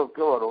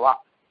நினைவுக்கு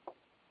வருவான்.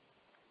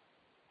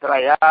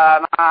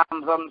 திரயானாம்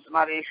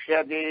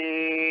சம்ஸ்மரிஷ்யதி.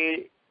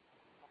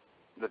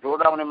 இந்த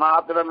சூடாமணி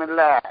மாத்திரம்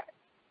இல்ல,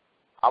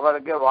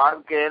 அவருக்கு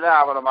வாழ்க்கையில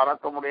அவரை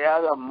மறக்க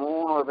முடியாத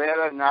 3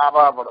 பேரை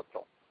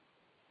ஞாபகப்படுத்தும்.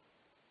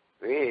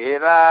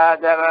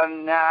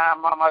 வீராஜரண்யா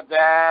மமச்ச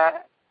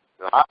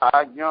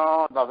ராஜ்ஞோ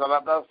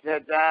தசரதஸ்ய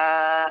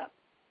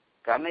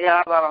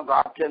கன்னியாதானம்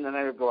காட்சி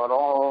நினைவுக்கு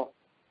வரும்.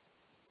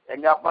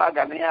 எங்க அப்பா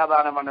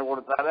கன்னியாதானம் பண்ணி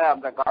கொடுத்தாரு,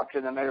 அந்த காட்சி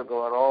நினைவுக்கு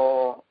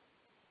வரும்.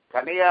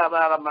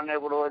 கன்னியாதானம் பண்ணி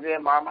கொடுவது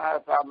மாமா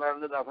சார்ந்த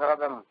இருந்து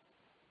தசரதன்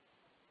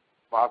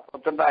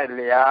சொத்துண்டா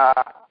இல்லையா,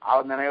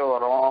 அவன் நினைவு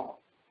வரும்.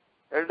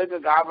 ரெண்டுக்கு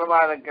காரணமா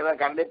இருக்கிற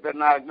கண்டி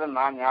பெண்ணா இருக்கிற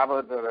நான்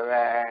ஞாபகத்து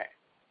வருவேன்.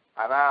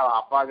 அதான்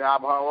அப்பா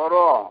ஞாபகம்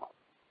வரும்.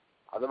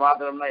 அது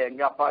மாத்திரம்னா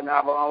எங்க அப்பா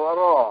ஞாபகம்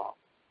வரும்,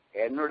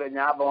 என்னுடைய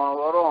ஞாபகம்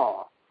வரும்.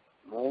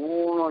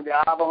 3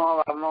 ஞாபகம்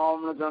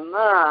வரணும்னு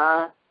சொன்னா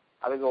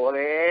அதுக்கு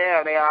ஒரே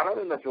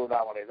அடையாளம் இந்த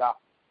சூடாமணி தான்.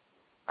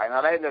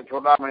 அதனால இந்த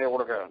சூடாமணியை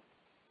கொடுக்கிறேன்.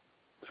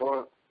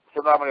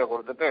 சூடாமணியை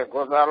கொடுத்துட்டு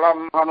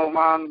குசலம்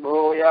ஹனுமான்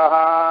பூயா,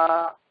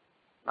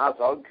 நான்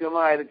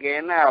சௌக்கியமா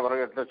இருக்கேன்னு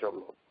அவர்கிட்ட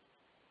சொல்லுவோம்.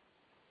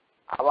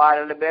 அவ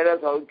 2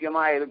 பேரும்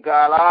சௌக்கியமா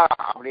இருக்காளா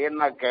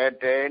அப்படின்னு நான்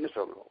கேட்டேன்னு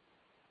சொல்லுவோம்.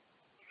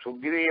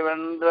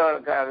 சுக்ரீவன்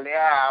இருக்கா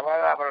இல்லையா,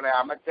 அவருடைய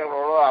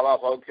அமைச்சர்களோடு அவ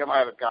சௌக்கியமா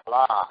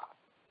இருக்காளா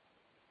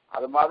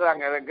அது மாதிரி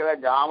அங்க இருக்கிற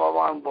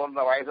ஜாம்பவான் போன்ற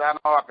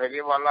வயசானவா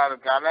பெரியவாள்லாம்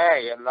இருக்காளே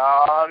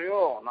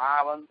எல்லாரையும்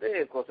நான்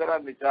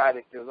குசலம்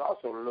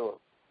விசாரிச்சுதான் சொல்லுவேன்.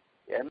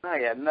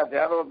 என்ன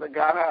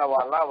தேடுறதுக்காக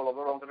அவெல்லாம் அவ்வளவு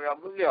தூரம்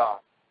வந்துருக்காங்க இல்லையோ,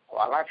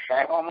 அவெல்லாம்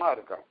க்ஷேமமா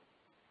இருக்கும்.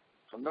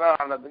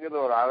 சுந்தரகாண்டத்துக்கு இது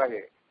ஒரு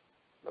அழகு.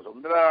 இந்த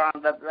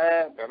சுந்தரகாண்டத்துல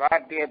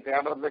பிராட்டியை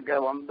தேடுறதுக்கு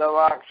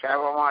வந்தவா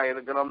க்ஷேமமா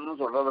இருக்கணும்னு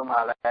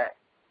சொல்றதுனால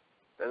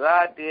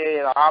பிராட்டியை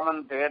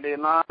ராமன்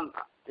தேடினான்,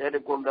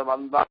 தேடிக்கொண்டு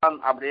வந்தான்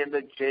அப்படின்ற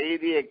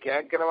செய்தியை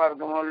கேட்கிறவா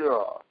இருக்கணும்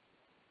இல்லையோ,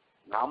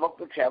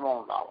 நமக்கு க்ஷேமம்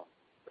உண்டாகும்.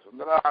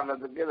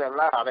 சுந்தரகாண்டத்துக்கு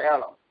இதெல்லாம்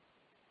அடையாளம்.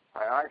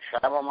 அதனால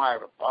க்ஷேமமா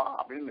இருப்பான்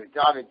அப்படின்னு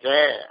விசாரிச்சே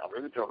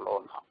அப்படின்னு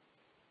சொல்லுவோம். நாம்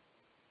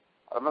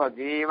அதனால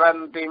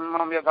ஜீவன்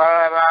திம்மம் யதா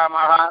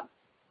ராமஹ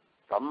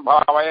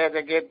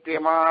சம்பாவயதி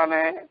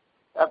கீர்த்திமானே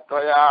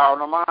தத்வயா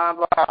ஹனுமான்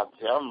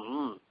வாச்சியம்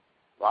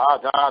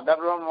வாசா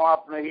தர்மம்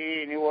வாப்னுகி.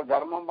 நீ ஒரு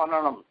தர்மம்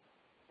பண்ணணும்.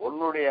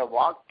 உன்னுடைய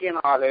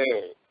வாக்கினாலே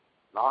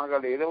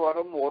நாங்கள்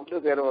இருவரும் ஒன்று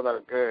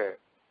சேருவதற்கு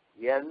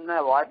என்ன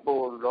வாய்ப்பு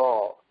உண்டோ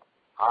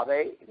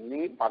அதை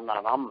நீ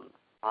பண்ணணும்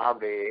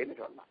அப்படின்னு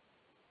சொன்னான்.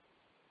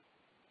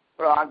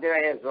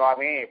 ஆஞ்சநேய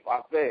சுவாமி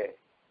பார்த்து,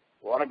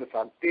 உனக்கு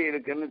சக்தி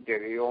இருக்குன்னு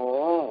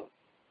தெரியும்,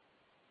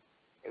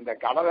 இந்த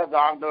கடலை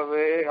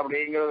தாண்டது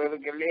அப்படிங்கிறது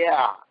இருக்கு இல்லையா,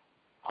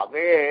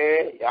 அது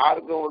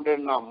யாருக்கு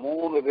உண்டுன்னா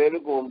 3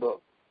 பேருக்கு உண்டு.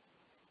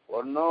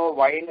 ஒன்னு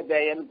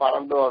வைணதேயன்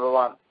பறந்து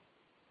வருவான்,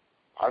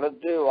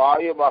 அடுத்து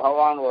வாயு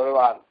பகவான்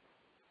வருவான்,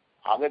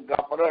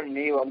 அதுக்கப்புறம்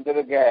நீ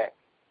வந்திருக்க,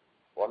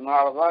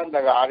 உன்னாலதான்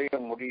இந்த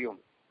காரியம் முடியும்.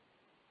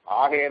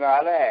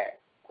 ஆகையினால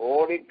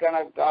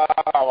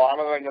கோடிக்கணக்கான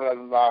வானவங்கள்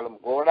இருந்தாலும்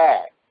கூட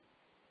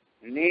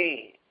நீ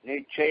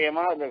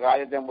நிச்சயமா இந்த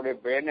காரியத்தை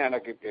முடிப்பேன்னு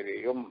எனக்கு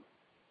தெரியும்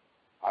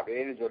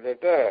அப்படின்னு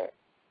சொல்லிட்டு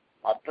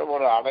மற்ற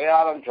ஒரு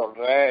அடையாளம்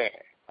சொல்றேன்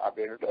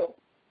அப்படின்ட்டு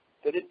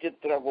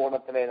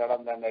திருச்சித்திரகூடத்திலே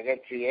நடந்த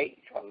நிகழ்ச்சியை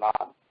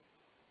சொன்னான்.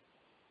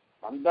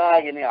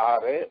 மந்தாகினி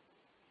ஆறு,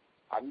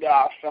 அங்க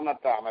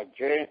ஆசிரமத்தை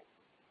அமைச்சு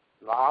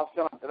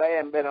ஆசிரமத்துல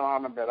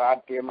எம்பெருமான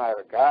பிராட்டியமா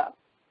இருக்கா.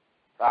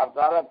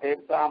 சார்த்தால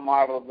தீர்த்தம்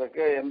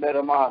ஆடுறதுக்கு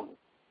எம்பெருமான்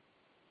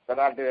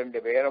பிராட்டி 2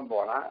 பேரும்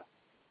போனா,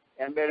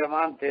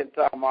 எம்பெருமான்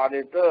தீர்த்தம்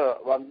ஆடிட்டு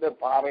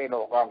பாறையில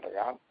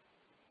உட்காந்துருக்கான்.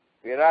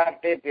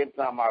 விராட்டி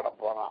தீர்த்தம் ஆட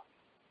போனான்.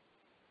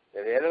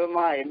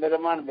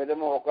 எம்பெருமான்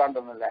வெறுமை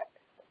உட்காண்டதும் இல்லை,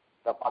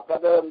 இந்த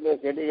பக்கத்துல இருந்த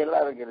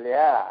செடிகள்லாம் இருக்கு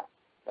இல்லையா,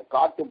 இந்த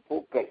காட்டு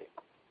பூக்கள்,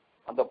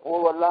 அந்த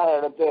பூவெல்லாம்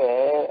எடுத்து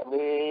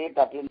அப்படியே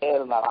தட்டிகிட்டே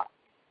இருந்தானா.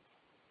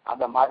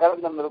 அந்த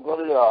மகரந்தம் இருக்கும்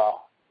இல்லையோ,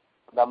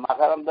 அந்த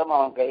மகரந்தம்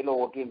அவன் கையில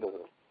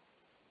ஒட்டின்றது.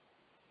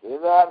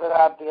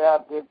 விராட்டியா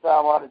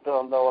தீர்த்தம் ஆடிட்டு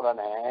வந்த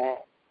உடனே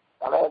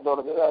தலையை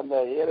தொடுத்து அந்த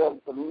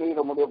நீர்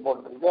முடிவு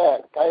போட்டுருக்கு,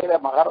 கையில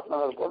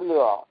மகரந்தம் இருக்கும்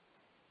இல்லையோ,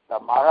 இந்த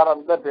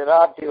மகரந்த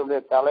பிராட்டியுடைய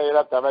தலையில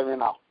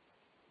தடவினான்.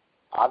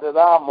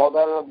 அதுதான்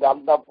முதல்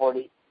கந்த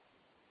பொடி.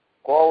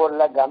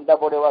 கோவில்ல கந்த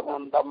பொடி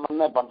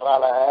வசந்தம்னு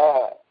பண்றாள,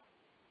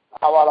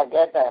 அவளை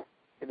கேட்டேன்,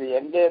 இது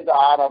எங்கேருந்து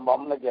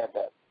ஆரம்பம்னு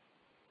கேட்டேன்.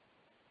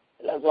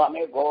 இல்ல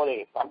சுவாமி,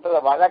 கோவில் பண்றது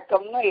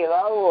வழக்கம்னு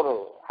ஏதாவது ஒரு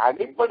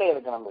அடிப்படை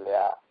இருக்கணும்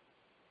இல்லையா,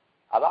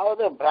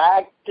 அதாவது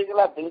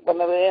பிராக்டிக்கலா திங்க்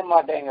பண்ணவே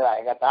மாட்டேங்கிறா.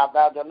 எங்க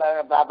தாத்தா சொன்னார்,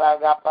 எங்க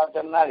தாத்தாவுக்கு அப்பா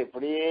சொன்னார்,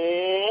 இப்படியே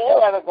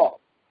வழக்கம்.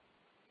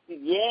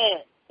 ஏன்,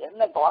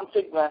 என்ன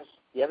கான்சிக்வன்ஸ்,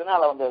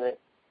 எதனால வந்தது?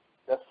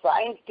 The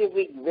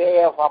scientific way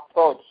of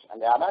approach,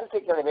 அந்த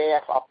analytical way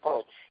of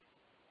approach,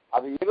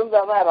 அது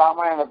இருந்தாதான்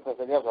ராமாயணத்தை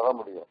சரியா சொல்ல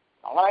முடியும்,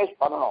 அனலைஸ்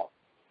பண்ணணும்.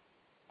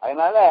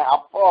 அதனால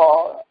அப்போ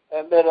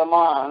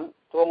எம்பெருமான்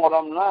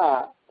தூங்கணும்னா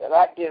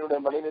விராட்டியனுடைய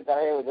வழியில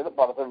தலையை வச்சுட்டு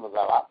படுத்துட்டு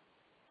இருக்கலாம்.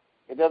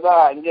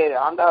 இதுதான் இங்கே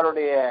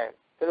ஆண்டாளுடைய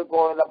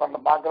திருக்கோவில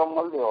பார்க்கிறோம்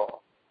இல்லையோ.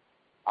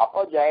 அப்போ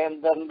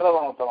ஜெயந்தன்ற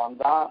ஒருத்தன்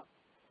வந்தான்,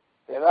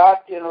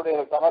 விராட்டியனுடைய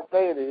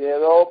கரத்தை இது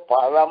ஏதோ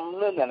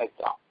பழம்னு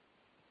நினைச்சான்.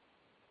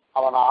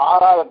 அவன்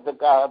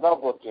ஆறாவதுக்காக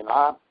தான்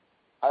கொத்தினான்.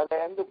 அதுல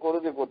இருந்து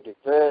குருதி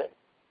கொட்டிட்டு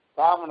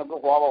ராமனுக்கு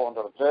கோபம்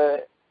வந்துடுச்சு.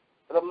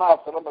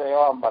 பிரம்மாஸ்திரம்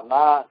பிரயோகம்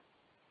பண்ணா,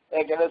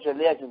 ஏற்கனவே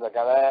சொல்லியாச்சு இந்த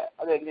கதை.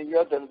 அது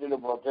எங்கெங்கயோ தெரிஞ்சுட்டு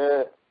போச்சு.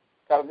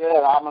 கடைசியில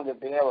ராமன்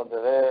கிட்டே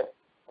வந்தது.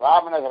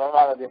 ராமனை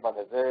சரணாகதி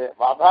பண்ணுது.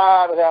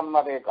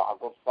 வதார்கமதி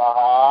காக்குஸ்தா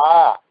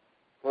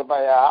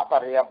கிருபையா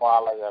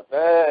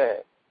பரியபாலயத்து,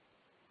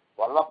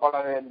 கொல்லப்பட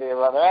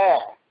வேண்டியவரை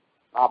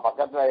நான்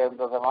பக்கத்துல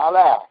இருந்ததுனால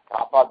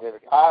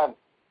காப்பாத்திருக்கான்.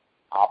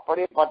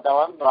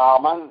 அப்படிப்பட்டவன்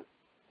ராமன்.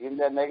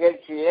 இந்த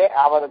நிகழ்ச்சியை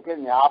அவருக்கு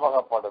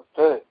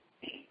ஞாபகப்படுத்து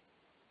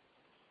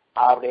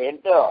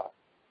அப்படின்ட்டு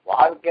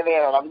வாழ்க்கையிலே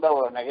நடந்த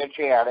ஒரு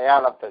நிகழ்ச்சியை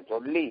அடையாளத்தை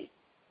சொல்லி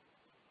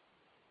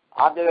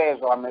ஆஞ்சநேய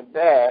சுவாமிகிட்ட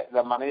இந்த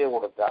மனைவி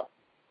கொடுத்தார்.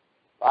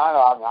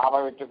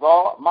 ஞாபகம் வச்சுக்கோ,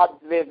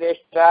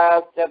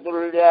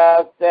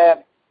 மத்விதிஷ்டதுல்யாஸ்த.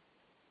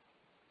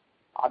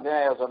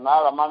 ஆஞ்சநேய சொன்னா,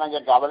 அம்மா நீங்க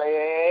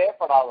கவலையே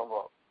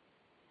படாதோ,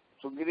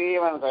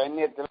 சுக்ரீவன்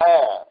சைன்யத்துல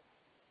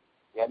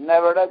என்னை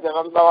விட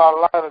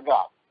சிறந்தவாள்லாம் இருக்கா,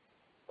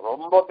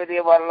 ரொம்ப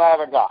பெரியவாள்லாம்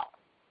இருக்கா,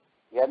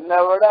 என்னை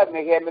விட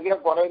மிக மிக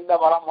குறைந்த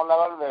பலம்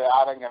உள்ளவள்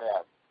யாரும்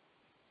கிடையாது.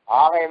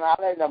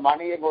 ஆகையினால இந்த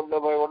மணியை கொண்டு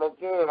போய்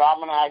கொடுத்து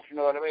ராமன்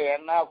ஆக்ஷன் வருவே.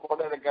 ஏன்னா கூட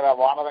இருக்கிற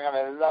வானரங்கள்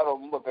எல்லாம்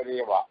ரொம்ப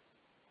பெரியவா.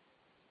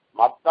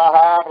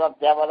 மத்தகா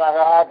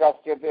பிரத்யபதகா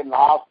கஷ்டத்து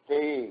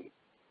நாஸ்தி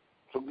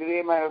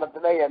சுக்ரீவன்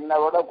இடத்துல என்னை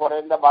விட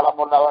குறைந்த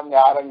பலமுள்ளவன்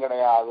யாரும்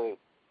கிடையாது.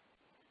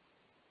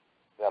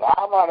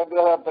 ராம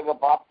அனுகிரகத்துக்கு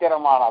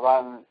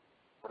பாத்திரமானவன்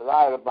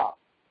இப்படிதான் இருப்பான்.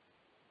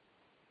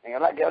 நீங்க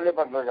எல்லாம்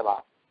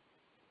கேள்விப்பட்டிருக்கலாம்.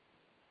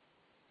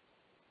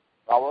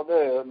 அதாவது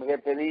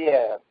மிகப்பெரிய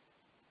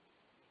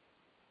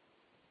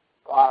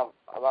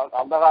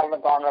அந்த கால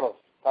காங்கிரஸ்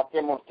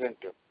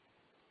சத்யமூர்த்தி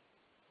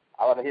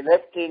அவர்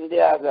லெஃப்ட்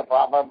இந்தியா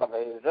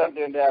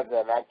இந்தியா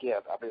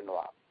லாக்கியர்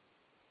அப்படின்னுவான்.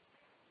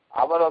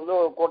 அவர்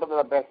ஒரு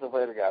கூட்டத்தில் பேச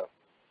போயிருக்காரு.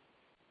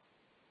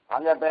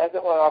 அங்க பேச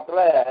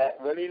போறத்துல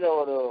வெளியில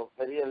ஒரு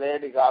பெரிய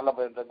லேடி கார்ல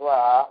போயிட்டு இருக்கா.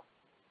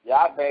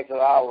 யார்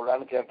பேசுறா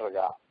உள்ளன்னு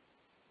கேட்டிருக்கா.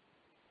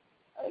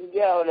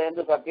 இந்தியாவில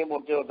இருந்து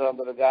சத்யமூர்த்தி ஒருத்தர்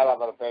வந்திருக்கார்,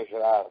 அவர்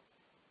பேசுறார்.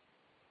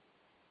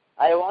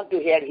 I want to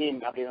hear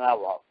him அப்படின்னா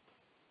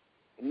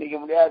இன்னைக்கு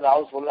முடியாது,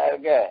 ஹவுஸ் ஃபுல்லா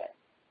இருக்கு,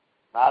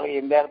 நாளைக்கு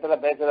இந்த இடத்துல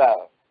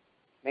பேசுறாரு,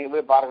 நீங்க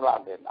போய் பார்க்கலாம்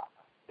அப்படின்னா.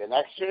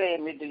 நெக்ஸ்ட் டே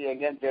மீட்டிங்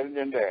எங்கேன்னு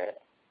தெரிஞ்சுட்டு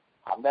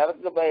அந்த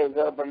இடத்துல போய்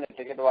ரிசர்வ் பண்ணி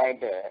டிக்கெட்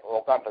வாங்கிட்டு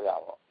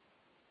உக்காந்துருக்காங்க.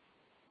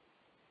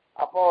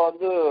 அப்போ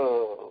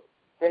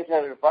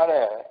பேசிருப்பாரு.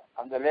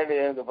 அந்த லேடி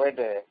எழுந்து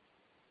போயிட்டு,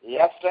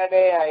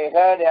 yesterday I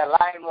heard a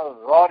lion was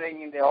roaring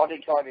in the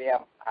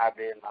auditorium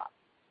அப்படின்னா.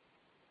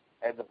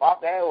 இது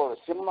பார்த்தேன், ஒரு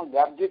சிம்மம்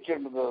கர்ஜிச்சு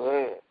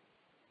இருந்தது.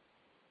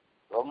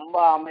 ரொம்ப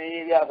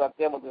அமைதியா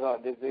Sathyamoorthy,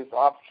 this is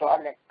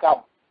offshore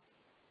come.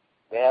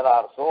 There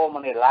are so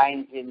many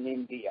lions in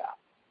India.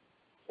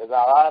 இது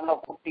அழகான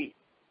குட்டி,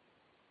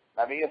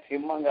 நிறைய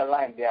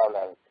சிம்மங்கள்லாம் இந்தியாவில்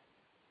இருக்கு.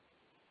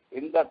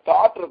 இந்த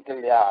தாட் இருக்கு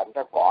இல்லையா,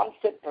 இந்த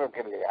கான்செப்ட்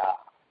இருக்கு இல்லையா,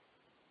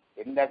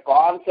 இந்த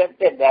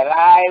கான்செப்ட்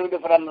டெரைவ்டு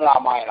ஃப்ரம்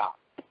ராமாயணம்.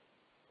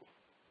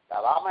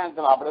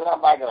 ராமாயணத்தில்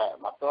அப்படிதான் பார்க்கிறேன்.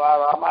 மற்ற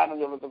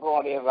ராமாயணம்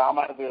சொல்றதுக்கும்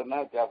ராமாயணத்துக்கு என்ன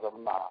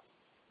வித்தியாசம்னா,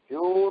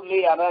 பியூர்லி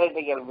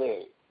அனாலிட்டிக்கல் வே.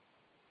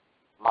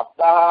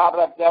 மத்தா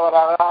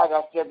பிரத்யவராக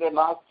கஷ்டத்தை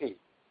நாஸ்தி.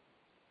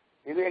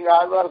 இது எங்க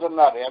ஆழ்வார்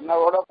சொன்னார்,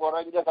 என்னோட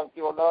குறைஞ்ச சக்தி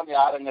கொண்டவன்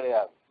யாரும்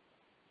கிடையாது,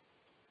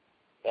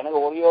 எனக்கு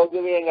ஒரு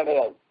யோகியதையும்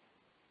கிடையாது.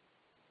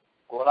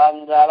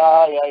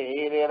 குலங்களாய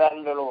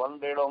ஈரிரண்டில்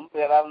ஒன்றிலும்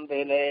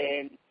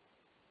பிறந்திலேன்.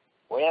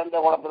 உயர்ந்த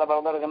குளத்துல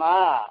பிறந்திருக்குன்னா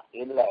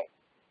இல்லை,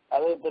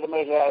 அது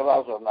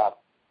திருமேஸ்வரர் சொன்னார்.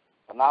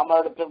 நாம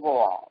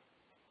எடுத்துக்குவோம்,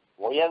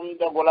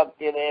 உயர்ந்த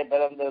குலத்திலே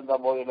பிறந்திருந்த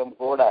போதிலும்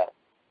கூட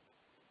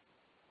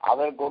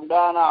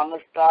அதற்குண்டான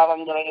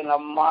அனுஷ்டானங்களை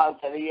நம்மால்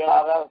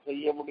சரியாக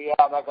செய்ய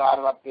முடியாத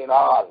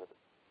காரணத்தினால்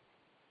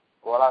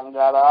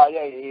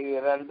குலங்களாய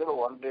ஈரிரண்டில்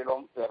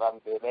ஒன்றிலும்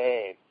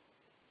பிறந்திலேன்,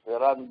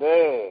 பிறந்து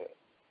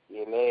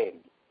இலேன்.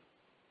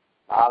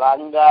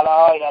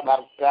 நலங்களாய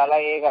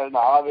நற்கலைகள்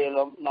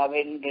நாவிலும்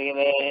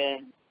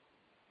நவின்றேன்.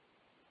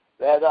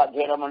 வேத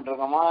அத்தியனம்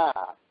இருக்குமா?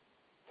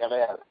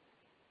 கிடையாது.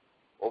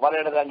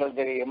 உபநிடதங்கள்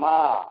தெரியுமா?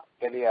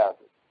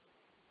 தெரியாது.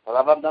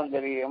 பிரபந்தம்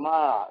தெரியுமா?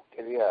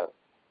 தெரியாது.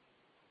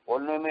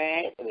 ஒண்ணுமே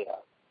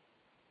தெரியாது.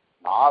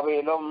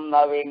 நாவிலும்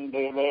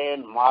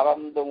நவின்றேன்,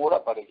 மறந்து கூட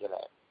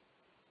படிக்கிறேன்.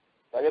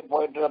 சரி,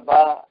 போயிட்டு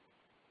இருப்பா.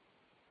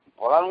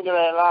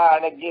 புலன்களை எல்லாம்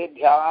அடக்கி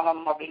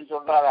தியானம் அப்படின்னு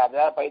சொல்றாரு,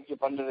 அதான் பயிற்சி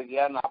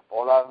பண்ணிருக்கியா? நான்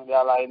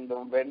புலன்கள்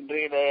ஐந்தும்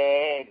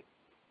வென்றிலேன்.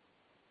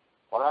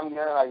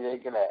 புலன்களை நான்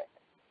ஜெயிக்கல.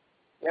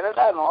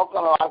 என்னடா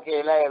நோக்கம்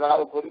வாழ்க்கையில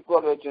ஏதாவது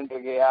குறிக்கோள் வச்சுட்டு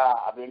இருக்கியா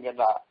அப்படின்னு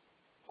கேட்டா,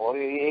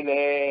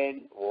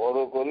 பொறியிலேன்.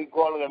 ஒரு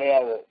குறிக்கோள்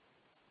கிடையாது.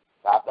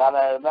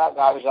 சாத்தால இருந்தா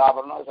காஃபி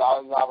சாப்பிடணும்,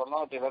 சாதம்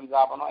சாப்பிடணும், டிஃபன்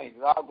சாப்பிடணும்,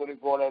 இதுதான்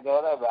குறிக்கோளே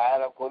தவிர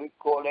வேற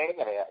குறிக்கோளே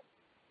கிடையாது.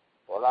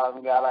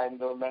 புலன்கள்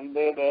ஐந்தும்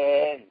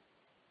வென்றிலேன்,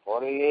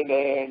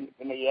 பொறியிலேன்.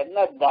 இன்னைக்கு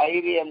என்ன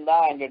தைரியம்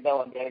தான் என்கிட்ட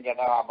வந்தேன்னு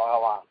கேட்டான்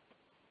பகவான்.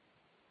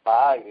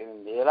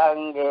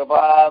 இலங்கு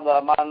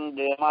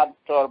பாதமன்றி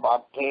மற்றொரு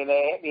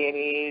பற்றிலே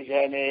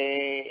கிரீஷனே.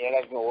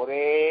 எனக்கு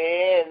ஒரே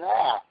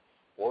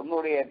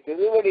உன்னுடைய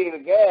திருவடி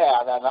இருக்க,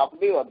 அதை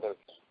நம்பி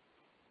வந்திருக்கு.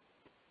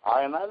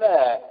 அதனால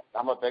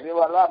நம்ம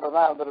பெரியவரெல்லாம்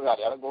அப்படிதான்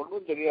இருந்திருக்காரு. எனக்கு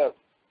ஒன்றும் தெரியாது.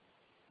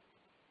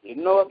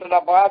 இன்னொருத்தரை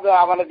பார்த்து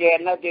அவனுக்கு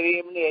என்ன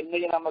தெரியும்னு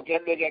என்னைக்கு நம்ம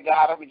கேள்வி கேட்க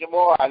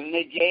ஆரம்பிச்சோமோ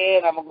அன்னைக்கே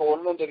நமக்கு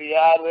ஒன்றும்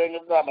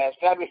தெரியாதுங்கிறது நம்ம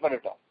எஸ்டாப்ளிஷ்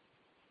பண்ணிட்டோம்.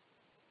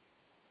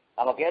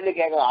 நம்ம கேள்வி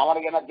கேட்கறோம்,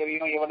 அவனுக்கு என்ன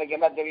தெரியும், இவனுக்கு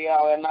என்ன தெரியும்,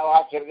 அவன் என்ன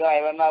வாசிச்சிருக்கான்,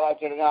 இவன் என்ன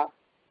வாசிச்சிருக்கான்.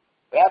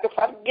 We have to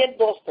forget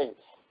those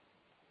things.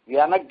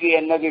 எனக்கு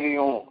என்ன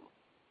தெரியும்,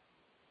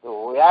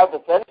 we have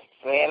to self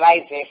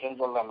realization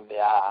சொல்றோம்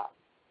இல்லையா.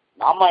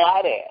 நம்ம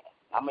யாரு,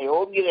 நம்ம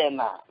யோகியதை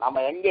என்ன,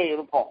 நம்ம எங்க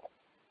இருக்கோம்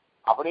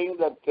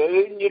அப்படிங்கிறத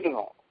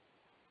தெரிஞ்சிடணும்.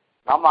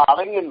 நம்ம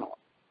அடங்கிடணும்.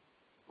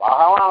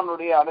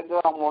 பகவானுடைய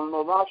அனுகிரகம்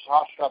ஒண்ணுதான்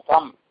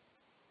சாஸ்வதம்,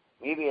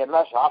 மீது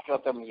எல்லாம்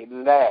சாஸ்வதம்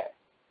இல்லை.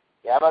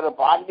 ఎవరు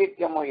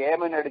పాండిత్యము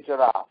ఏమి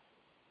నడిచురా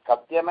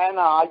సత్యమైన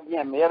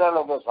ఆజ్ఞ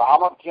మీరలకు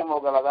సామర్థ్యము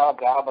గలదా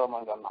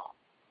தேவபிரமன்னா.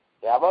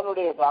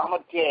 எவனுடைய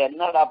சாமர்த்தியம்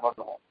என்னடா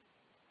பண்ணும்?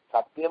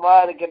 சத்தியமா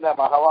இருக்கின்ற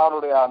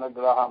பகவானுடைய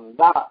அனுகிரகம்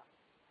தான்.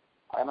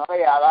 அதனால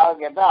யாராவது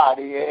கேட்டா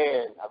அடியே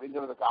அப்படின்னு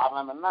சொல்றது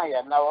காரணம் என்ன,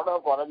 என்னோட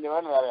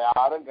குறைஞ்சவன் வேற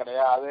யாரும்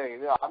கிடையாது.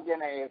 இது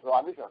ஆஞ்சநேய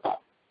சுவாமி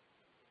சொன்னார்.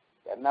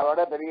 என்னை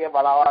விட பெரிய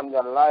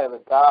பலவான்கள்லாம்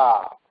இருக்கா.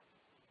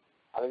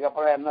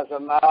 அதுக்கப்புறம் என்ன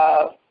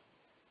சொன்னார்,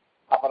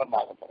 அப்புறம்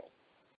பார்க்க போறேன்.